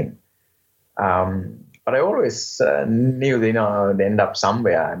fun thing. But I always knew that, I would end up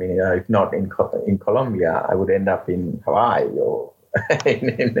somewhere. I mean, if not in Colombia, I would end up in Hawaii or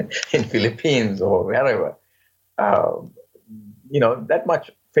in Philippines or wherever. That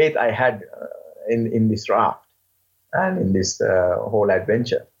much faith I had in this raft and in this whole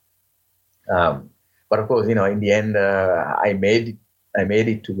adventure. But of course, in the end, I made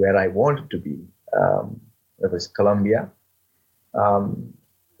it to where I wanted to be. It was Colombia.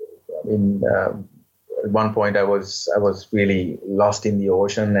 At one point, I was really lost in the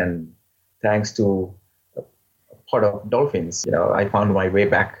ocean, and thanks to a pod of dolphins, I found my way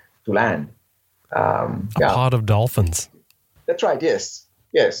back to land. A pod of dolphins. That's right. Yes.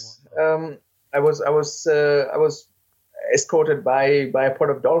 I was escorted by a pod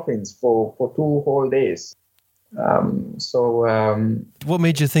of dolphins for 2 whole days. What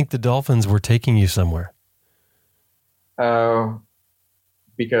made you think the dolphins were taking you somewhere?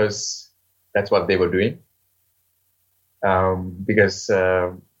 Because that's what they were doing. I've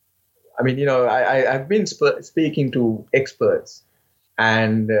been speaking to experts,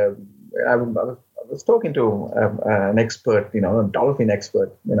 and I was talking to an expert, a dolphin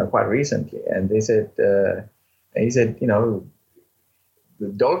expert, quite recently, and he said, the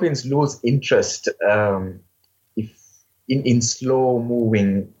dolphins lose interest if in slow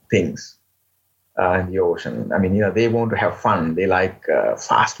moving things in the ocean. I mean, they want to have fun. They like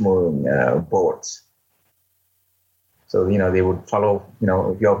fast moving boats. So, they would follow,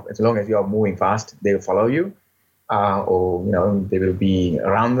 as long as you're moving fast, they will follow you, or, they will be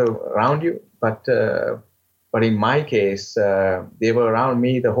around you. But in my case, they were around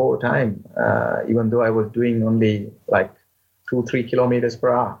me the whole time, even though I was doing only like 2-3 kilometers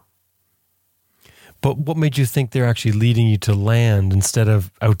per hour. But what made you think they're actually leading you to land instead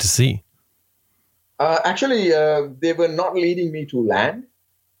of out to sea? Actually, they were not leading me to land.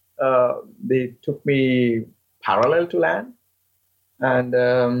 They took me parallel to land, and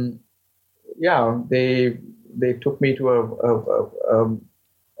they took me to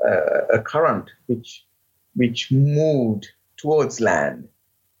a current which moved towards land.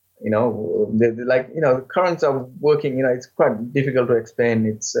 The currents are working. It's quite difficult to explain.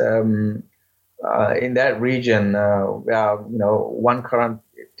 It's in that region where one current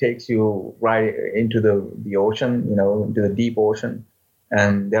takes you right into the ocean, into the deep ocean,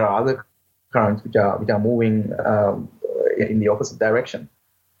 and there are other currents which are moving in the opposite direction.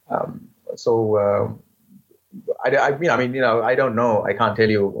 I don't know. I can't tell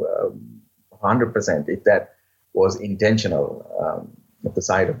you 100% if that was intentional at the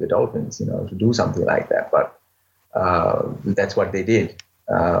side of the dolphins, to do something like that. But that's what they did.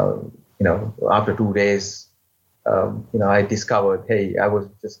 After 2 days, I discovered, hey, I was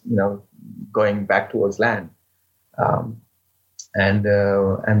just, going back towards land, and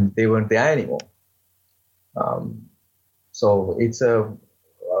they weren't there anymore. So it's it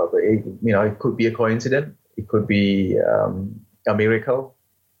could be a coincidence. It could be a miracle.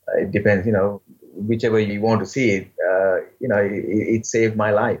 It depends, whichever you want to see it. It saved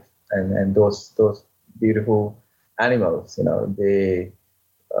my life, and those beautiful animals, they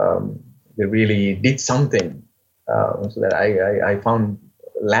really did something so that I found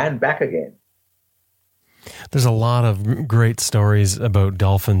land back again. There's a lot of great stories about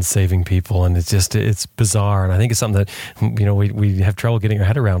dolphins saving people, and it's bizarre. And I think it's something that, we have trouble getting our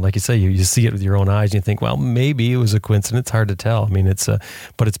head around. Like you say, you see it with your own eyes and you think, well, maybe it was a coincidence. Hard to tell. I mean,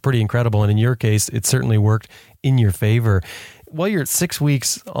 but it's pretty incredible. And in your case, it certainly worked in your favor. While you're at 6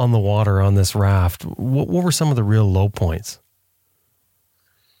 weeks on the water on this raft, what were some of the real low points?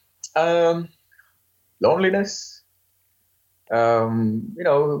 Loneliness.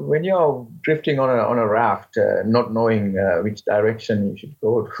 When you're drifting on a raft, not knowing which direction you should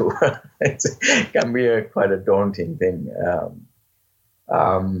go to, it can be quite a daunting thing.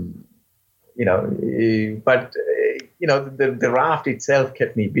 But the raft itself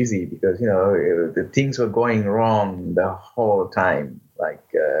kept me busy because the things were going wrong the whole time. Like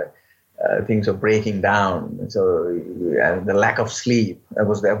things were breaking down, so and the lack of sleep that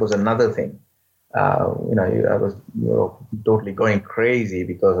was another thing. I was totally going crazy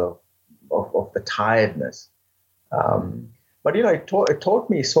because of the tiredness. But it taught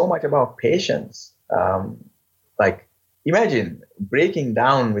me so much about patience. Like imagine breaking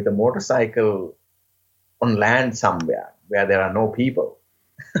down with a motorcycle on land somewhere where there are no people.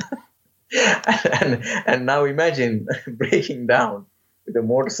 and now imagine breaking down with a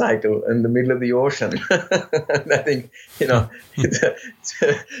motorcycle in the middle of the ocean. And I think,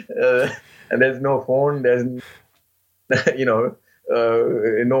 and there's no phone, there's,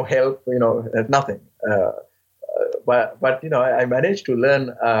 no help, there's nothing. But I managed to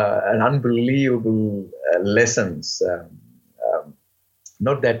learn an unbelievable lessons.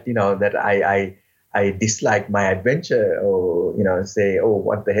 Not that, that I dislike my adventure or, say, oh,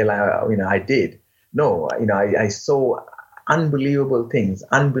 what the hell I did. No, I saw unbelievable things,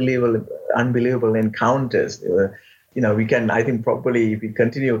 unbelievable encounters. I think probably if we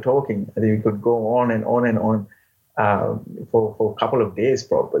continue talking, I think we could go on and on and on for a couple of days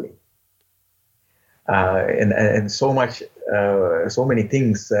probably. And so much, so many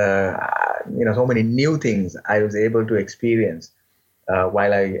things, so many new things I was able to experience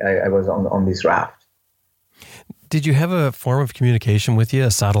while I was on this raft. Did you have a form of communication with you,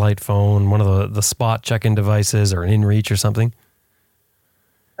 a satellite phone, one of the spot check-in devices, or an inReach or something?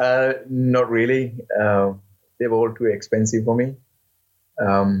 Not really. They were all too expensive for me.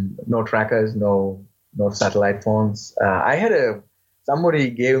 No trackers, no satellite phones. I had somebody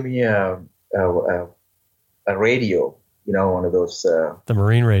gave me a radio, one of those. The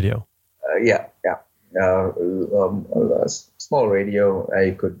marine radio. Yeah. A small radio.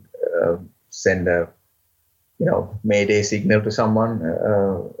 I could send a, Mayday signal to someone.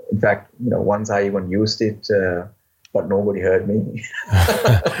 In fact, once I even used it, but nobody heard me.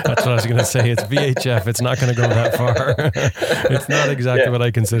 That's what I was going to say. It's VHF. It's not going to go that far. It's not exactly what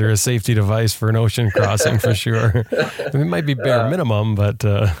I consider a safety device for an ocean crossing, for sure. It might be bare minimum, but...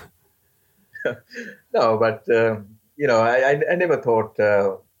 No, but, I never thought,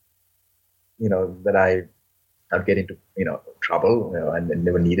 that I'd get into, trouble. I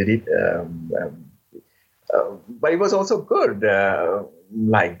never needed it. But it was also good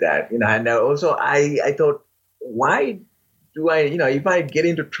like that, and also I thought, why do I, if I get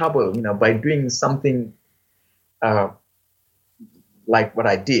into trouble, by doing something like what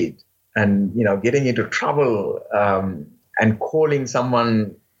I did and, getting into trouble and calling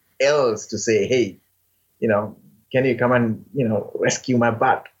someone else to say, hey, can you come and, rescue my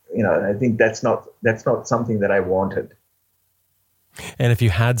butt? I think that's not something that I wanted. And if you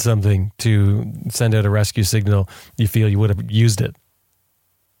had something to send out a rescue signal, you feel you would have used it?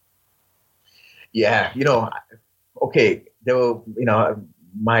 Yeah, okay, there were,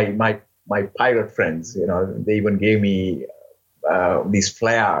 my pirate friends, they even gave me these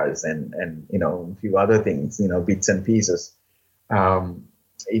flares and a few other things, bits and pieces.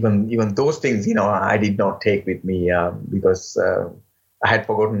 Even those things, I did not take with me because I had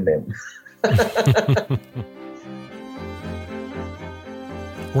forgotten them.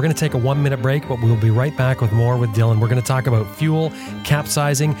 We're going to take a 1-minute break, but we'll be right back with more with Dylan. We're going to talk about fuel,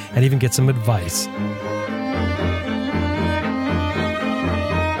 capsizing, and even get some advice.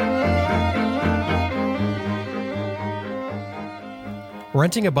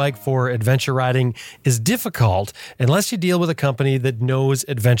 Renting a bike for adventure riding is difficult unless you deal with a company that knows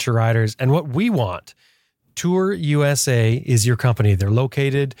adventure riders and what we want. Tour USA is your company. They're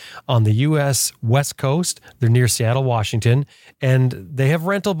located on the U.S. West Coast. They're near Seattle, Washington, and they have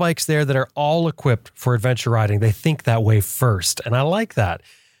rental bikes there that are all equipped for adventure riding. They think that way first, and I like that.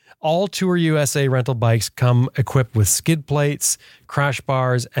 All Tour USA rental bikes come equipped with skid plates, crash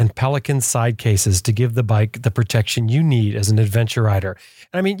bars, and Pelican side cases to give the bike the protection you need as an adventure rider.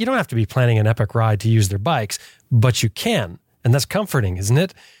 And I mean, you don't have to be planning an epic ride to use their bikes, but you can, and that's comforting, isn't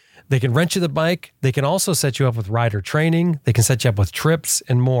it? They can rent you the bike. They can also set you up with rider training. They can set you up with trips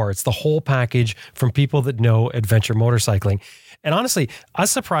and more. It's the whole package from people that know adventure motorcycling. And honestly, I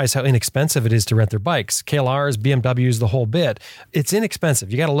was surprised how inexpensive it is to rent their bikes. KLRs, BMWs, the whole bit. It's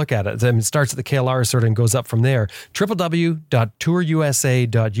inexpensive. You got to look at it. It starts at the KLR sort of and goes up from there.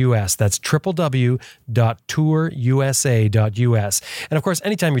 www.tourusa.us. That's www.tourusa.us. And of course,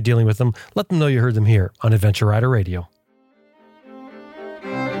 anytime you're dealing with them, let them know you heard them here on Adventure Rider Radio.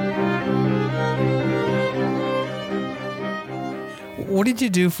 What did you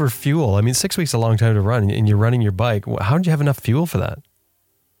do for fuel? I mean, 6 weeks is a long time to run, and you're running your bike. How did you have enough fuel for that?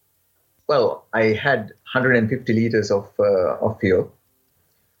 Well, I had 150 liters of fuel.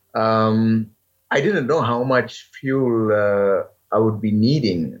 I didn't know how much fuel I would be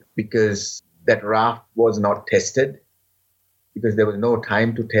needing because that raft was not tested, because there was no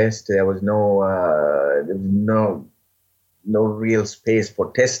time to test. There was no real space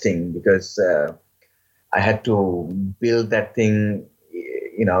for testing because I had to build that thing,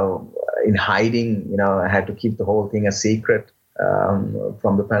 in hiding. I had to keep the whole thing a secret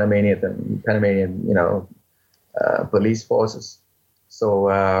from the Panamanian police forces.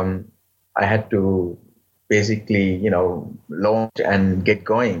 So I had to basically, launch and get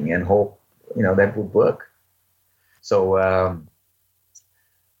going and hope, that would work. So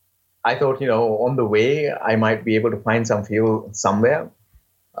I thought, on the way, I might be able to find some fuel somewhere.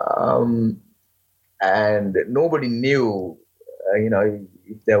 And nobody knew,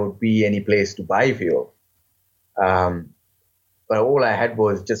 if there would be any place to buy fuel. But all I had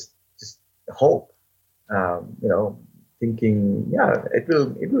was just hope, thinking, yeah, it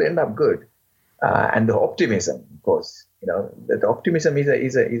will end up good. And the optimism, of course, that optimism is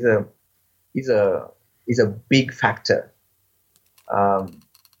a big factor.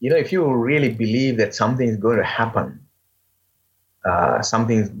 If you really believe that something is going to happen,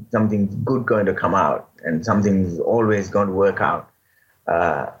 something's good going to come out, and something's always going to work out,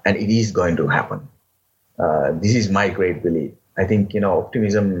 and it is going to happen. This is my great belief. I think,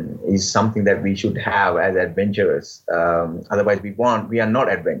 optimism is something that we should have as adventurers. Otherwise, we are not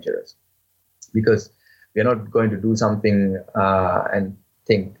adventurers, because we are not going to do something and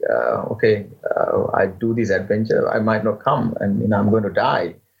think, I do this adventure, I might not come, and I'm going to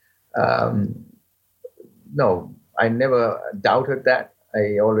die. No, I never doubted that.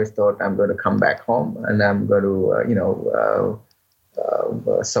 I always thought I'm going to come back home and I'm going to,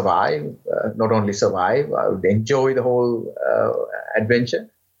 survive. Not only survive, I would enjoy the whole adventure.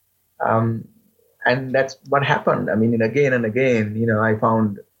 And that's what happened. I mean, again and again, I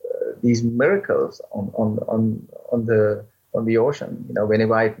found these miracles on the ocean.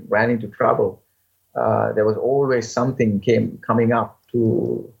 Whenever I ran into trouble, there was always something coming up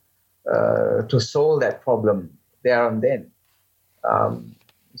to solve that problem there and then.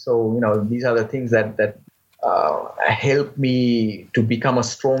 So these are the things that help me to become a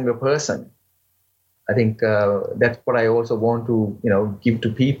stronger person. I think that's what I also want to give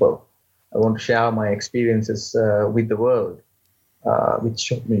to people. I want to share my experiences with the world,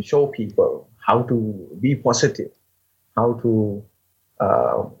 which show people how to be positive, how to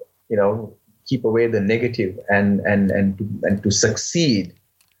keep away the negative and to succeed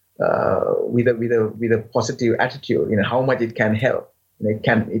with a positive attitude. How much it can help.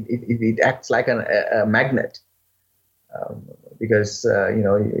 It acts like a magnet, because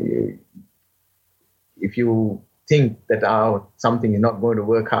if you think that something is not going to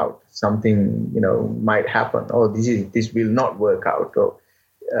work out, something might happen, or this will not work out, or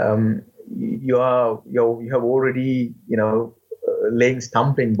you have already laying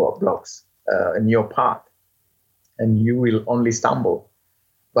stumbling blocks in your path, and you will only stumble.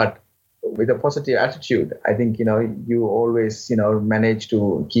 But with a positive attitude, I think you always manage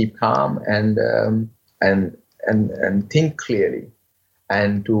to keep calm and think clearly,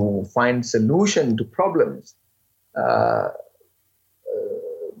 and to find solution to problems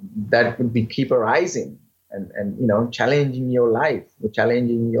that would keep arising and challenging your life,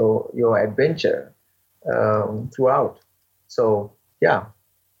 challenging your adventure throughout. So yeah,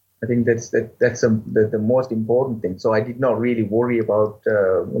 I think that's the most important thing. So I did not really worry about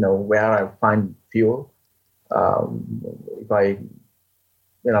where I find fuel. If I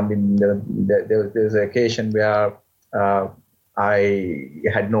there's an occasion where I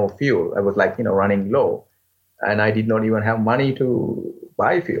had no fuel. I was running low, and I did not even have money to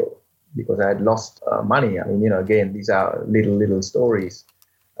buy fuel because I had lost money. I mean, again, these are little stories,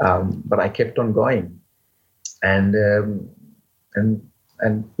 but I kept on going, and a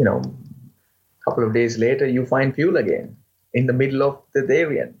couple of days later, you find fuel again in the middle of the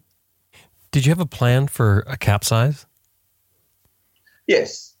Darien. Did you have a plan for a capsize?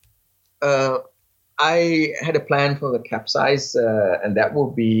 Yes. I had a plan for the capsize, and that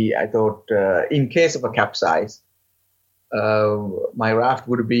would be, I thought, in case of a capsize, my raft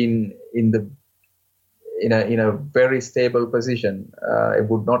would have been in a very stable position. It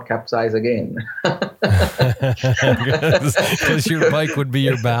would not capsize again. Because your bike would be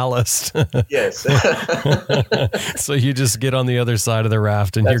your ballast. Yes. So you just get on the other side of the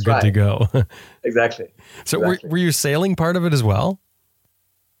raft and That's you're good to go. Exactly. So were you sailing part of it as well?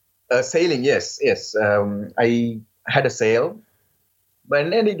 Sailing, yes. I had a sail,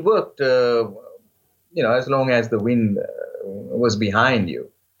 and then it worked, as long as the wind was behind you.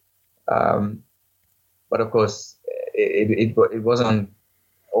 But of course, it wasn't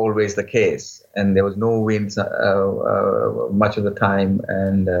always the case, and there was no winds much of the time,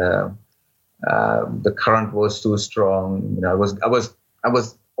 and the current was too strong. I was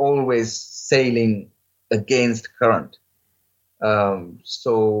always sailing against current.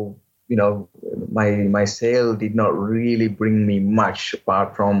 So my sail did not really bring me much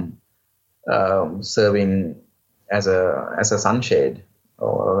apart from serving as a sunshade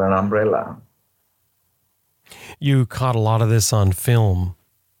or an umbrella. You caught a lot of this on film.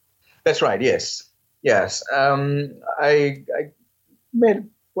 That's right. Yes. Yes. I made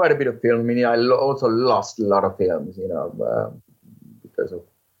quite a bit of film. I mean, also lost a lot of films, because of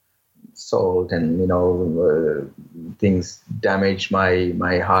salt and, things damaged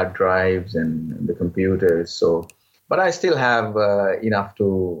my hard drives and the computers. So, but I still have enough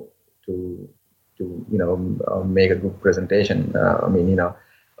to make a good presentation.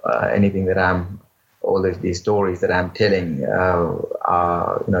 Anything that all these stories that I'm telling,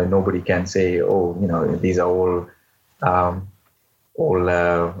 nobody can say, these are all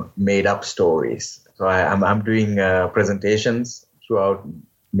made up stories. So I'm doing presentations throughout.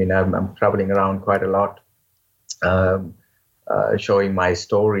 I mean, I'm traveling around quite a lot, showing my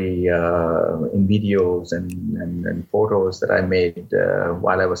story in videos and photos that I made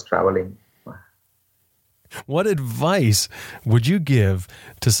while I was traveling. What advice would you give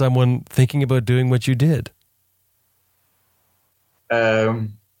to someone thinking about doing what you did?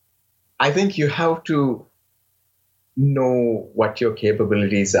 I think you have to know what your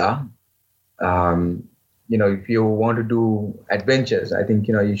capabilities are. If you want to do adventures, I think,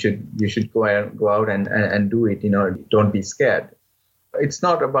 you should go out and do it. Don't be scared. It's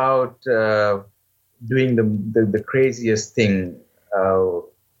not about doing the craziest thing, or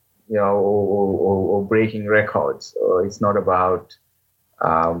breaking records. Or it's not about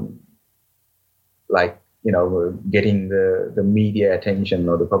getting the media attention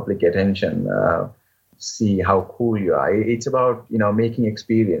or the public attention. See how cool you are. It's about, making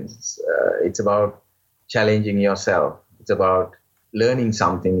experiences. It's about challenging yourself. It's about learning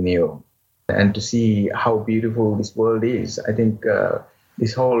something new and to see how beautiful this world is. I think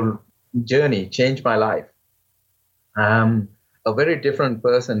this whole journey changed my life. I'm a very different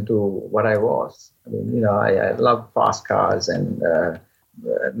person to what I was. I mean, I love fast cars and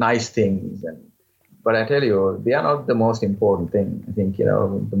nice things. But I tell you, they are not the most important thing. I think,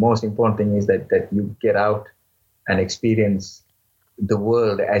 the most important thing is that you get out and experience the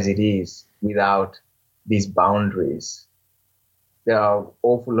world as it is without these boundaries. There are an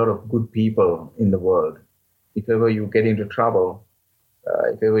awful lot of good people in the world. If ever you get into trouble,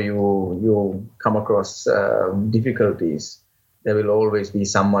 if ever you come across difficulties, there will always be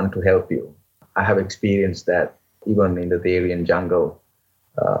someone to help you. I have experienced that even in the Darien jungle,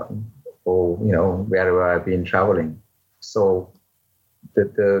 or wherever I've been traveling. So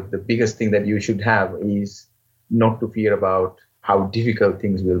the biggest thing that you should have is not to fear about how difficult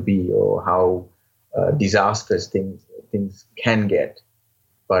things will be or how disastrous things can get,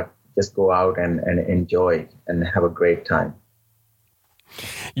 but just go out and enjoy it and have a great time.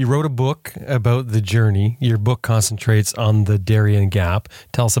 You wrote a book about the journey. Your book concentrates on the Darien Gap.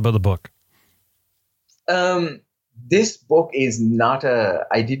 Tell us about the book. This book is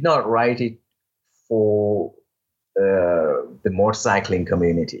I did not write it for the motorcycling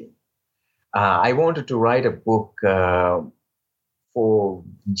community. I wanted to write a book for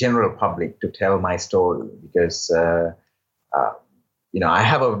general public to tell my story because, I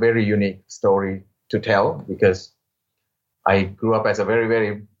have a very unique story to tell because I grew up as a very,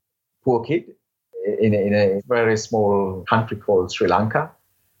 very poor kid in a very small country called Sri Lanka.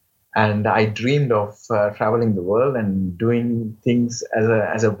 And I dreamed of traveling the world and doing things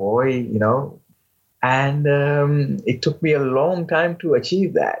as a boy, and it took me a long time to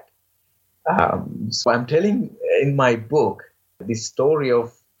achieve that. So I'm telling in my book this story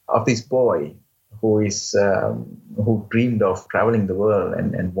of this boy who dreamed of traveling the world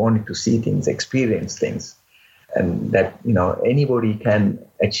and wanted to see things, experience things, and that anybody can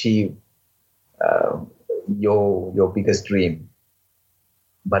achieve your biggest dream.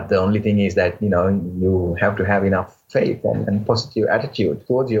 But the only thing is that, you have to have enough faith and positive attitude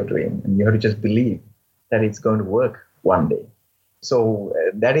towards your dream. And you have to just believe that it's going to work one day. So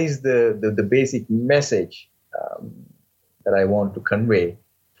that is the basic message that I want to convey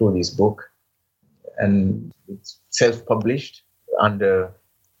through this book. And it's self-published under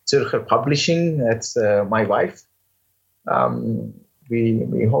Zürcher Publishing. That's my wife.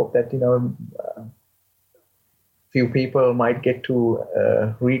 We hope that, few people might get to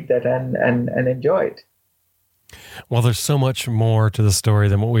read that and enjoy it. Well, there's so much more to the story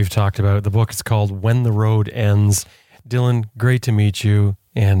than what we've talked about. The book is called When the Road Ends. Dylan, great to meet you,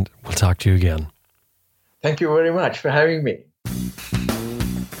 and we'll talk to you again. Thank you very much for having me.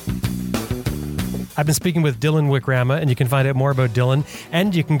 I've been speaking with Dylan Wickrama, and you can find out more about Dylan,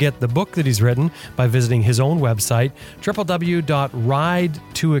 and you can get the book that he's written by visiting his own website,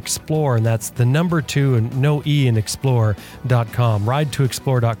 www.ride2explore, and that's the number 2 and no E in explore.com,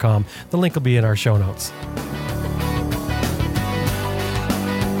 ride2explore.com. The link will be in our show notes.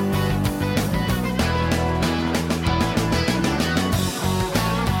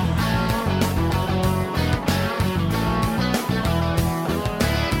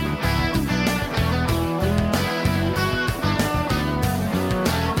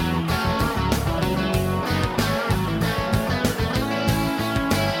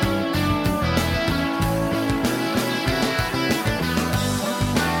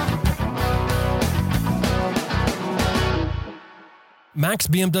 Max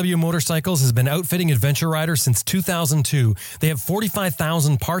BMW Motorcycles has been outfitting adventure riders since 2002. They have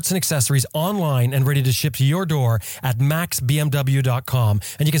 45,000 parts and accessories online and ready to ship to your door at maxbmw.com.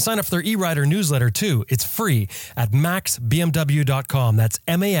 And you can sign up for their e-rider newsletter too. It's free at maxbmw.com. That's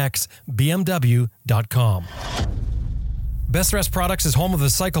maxbmw.com. Best Rest Products is home of the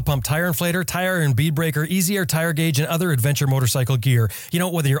Cycle Pump Tire Inflator, Tire and Bead Breaker, Easy Air Tire Gauge, and other adventure motorcycle gear. You know,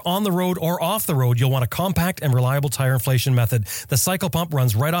 whether you're on the road or off the road, you'll want a compact and reliable tire inflation method. The Cycle Pump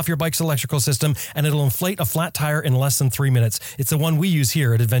runs right off your bike's electrical system, and it'll inflate a flat tire in less than 3 minutes. It's the one we use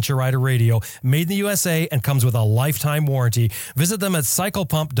here at Adventure Rider Radio. Made in the USA and comes with a lifetime warranty. Visit them at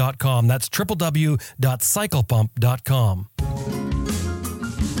cyclepump.com. That's www.cyclepump.com.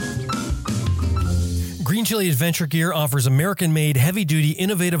 Green Chili Adventure Gear offers American-made, heavy-duty,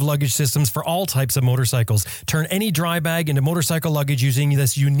 innovative luggage systems for all types of motorcycles. Turn any dry bag into motorcycle luggage using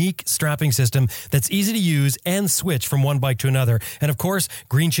this unique strapping system that's easy to use and switch from one bike to another. And of course,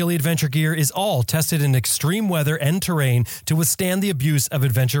 Green Chili Adventure Gear is all tested in extreme weather and terrain to withstand the abuse of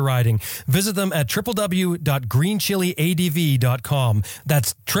adventure riding. Visit them at www.greenchiliadv.com.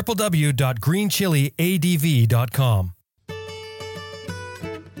 That's www.greenchiliadv.com.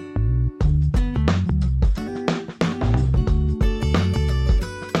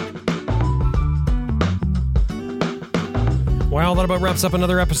 Well, that about wraps up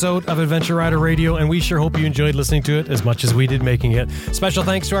another episode of Adventure Rider Radio, and we sure hope you enjoyed listening to it as much as we did making it. Special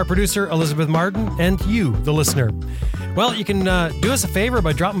thanks to our producer, Elizabeth Martin, and you, the listener. Well, you can do us a favor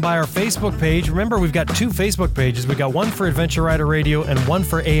by dropping by our Facebook page. Remember, we've got 2 Facebook pages. We've got one for Adventure Rider Radio and one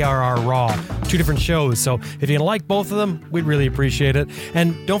for ARR Raw. 2 different shows. So if you like both of them, we'd really appreciate it.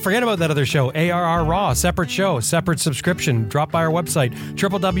 And don't forget about that other show, ARR Raw, separate show, separate subscription. Drop by our website,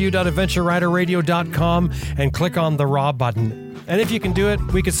 www.adventureriderradio.com, and click on the Raw button. And if you can do it,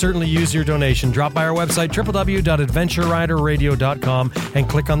 we could certainly use your donation. Drop by our website, www.adventureriderradio.com, and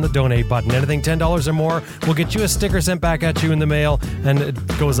click on the donate button. Anything $10 or more, we'll get you a sticker sent back at you in the mail, and it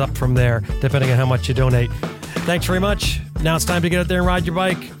goes up from there, depending on how much you donate. Thanks very much. Now it's time to get out there and ride your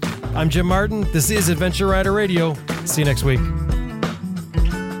bike. I'm Jim Martin. This is Adventure Rider Radio. See you next week.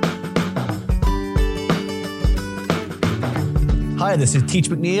 Hi, this is Teach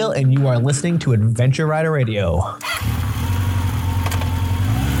McNeil, and you are listening to Adventure Rider Radio.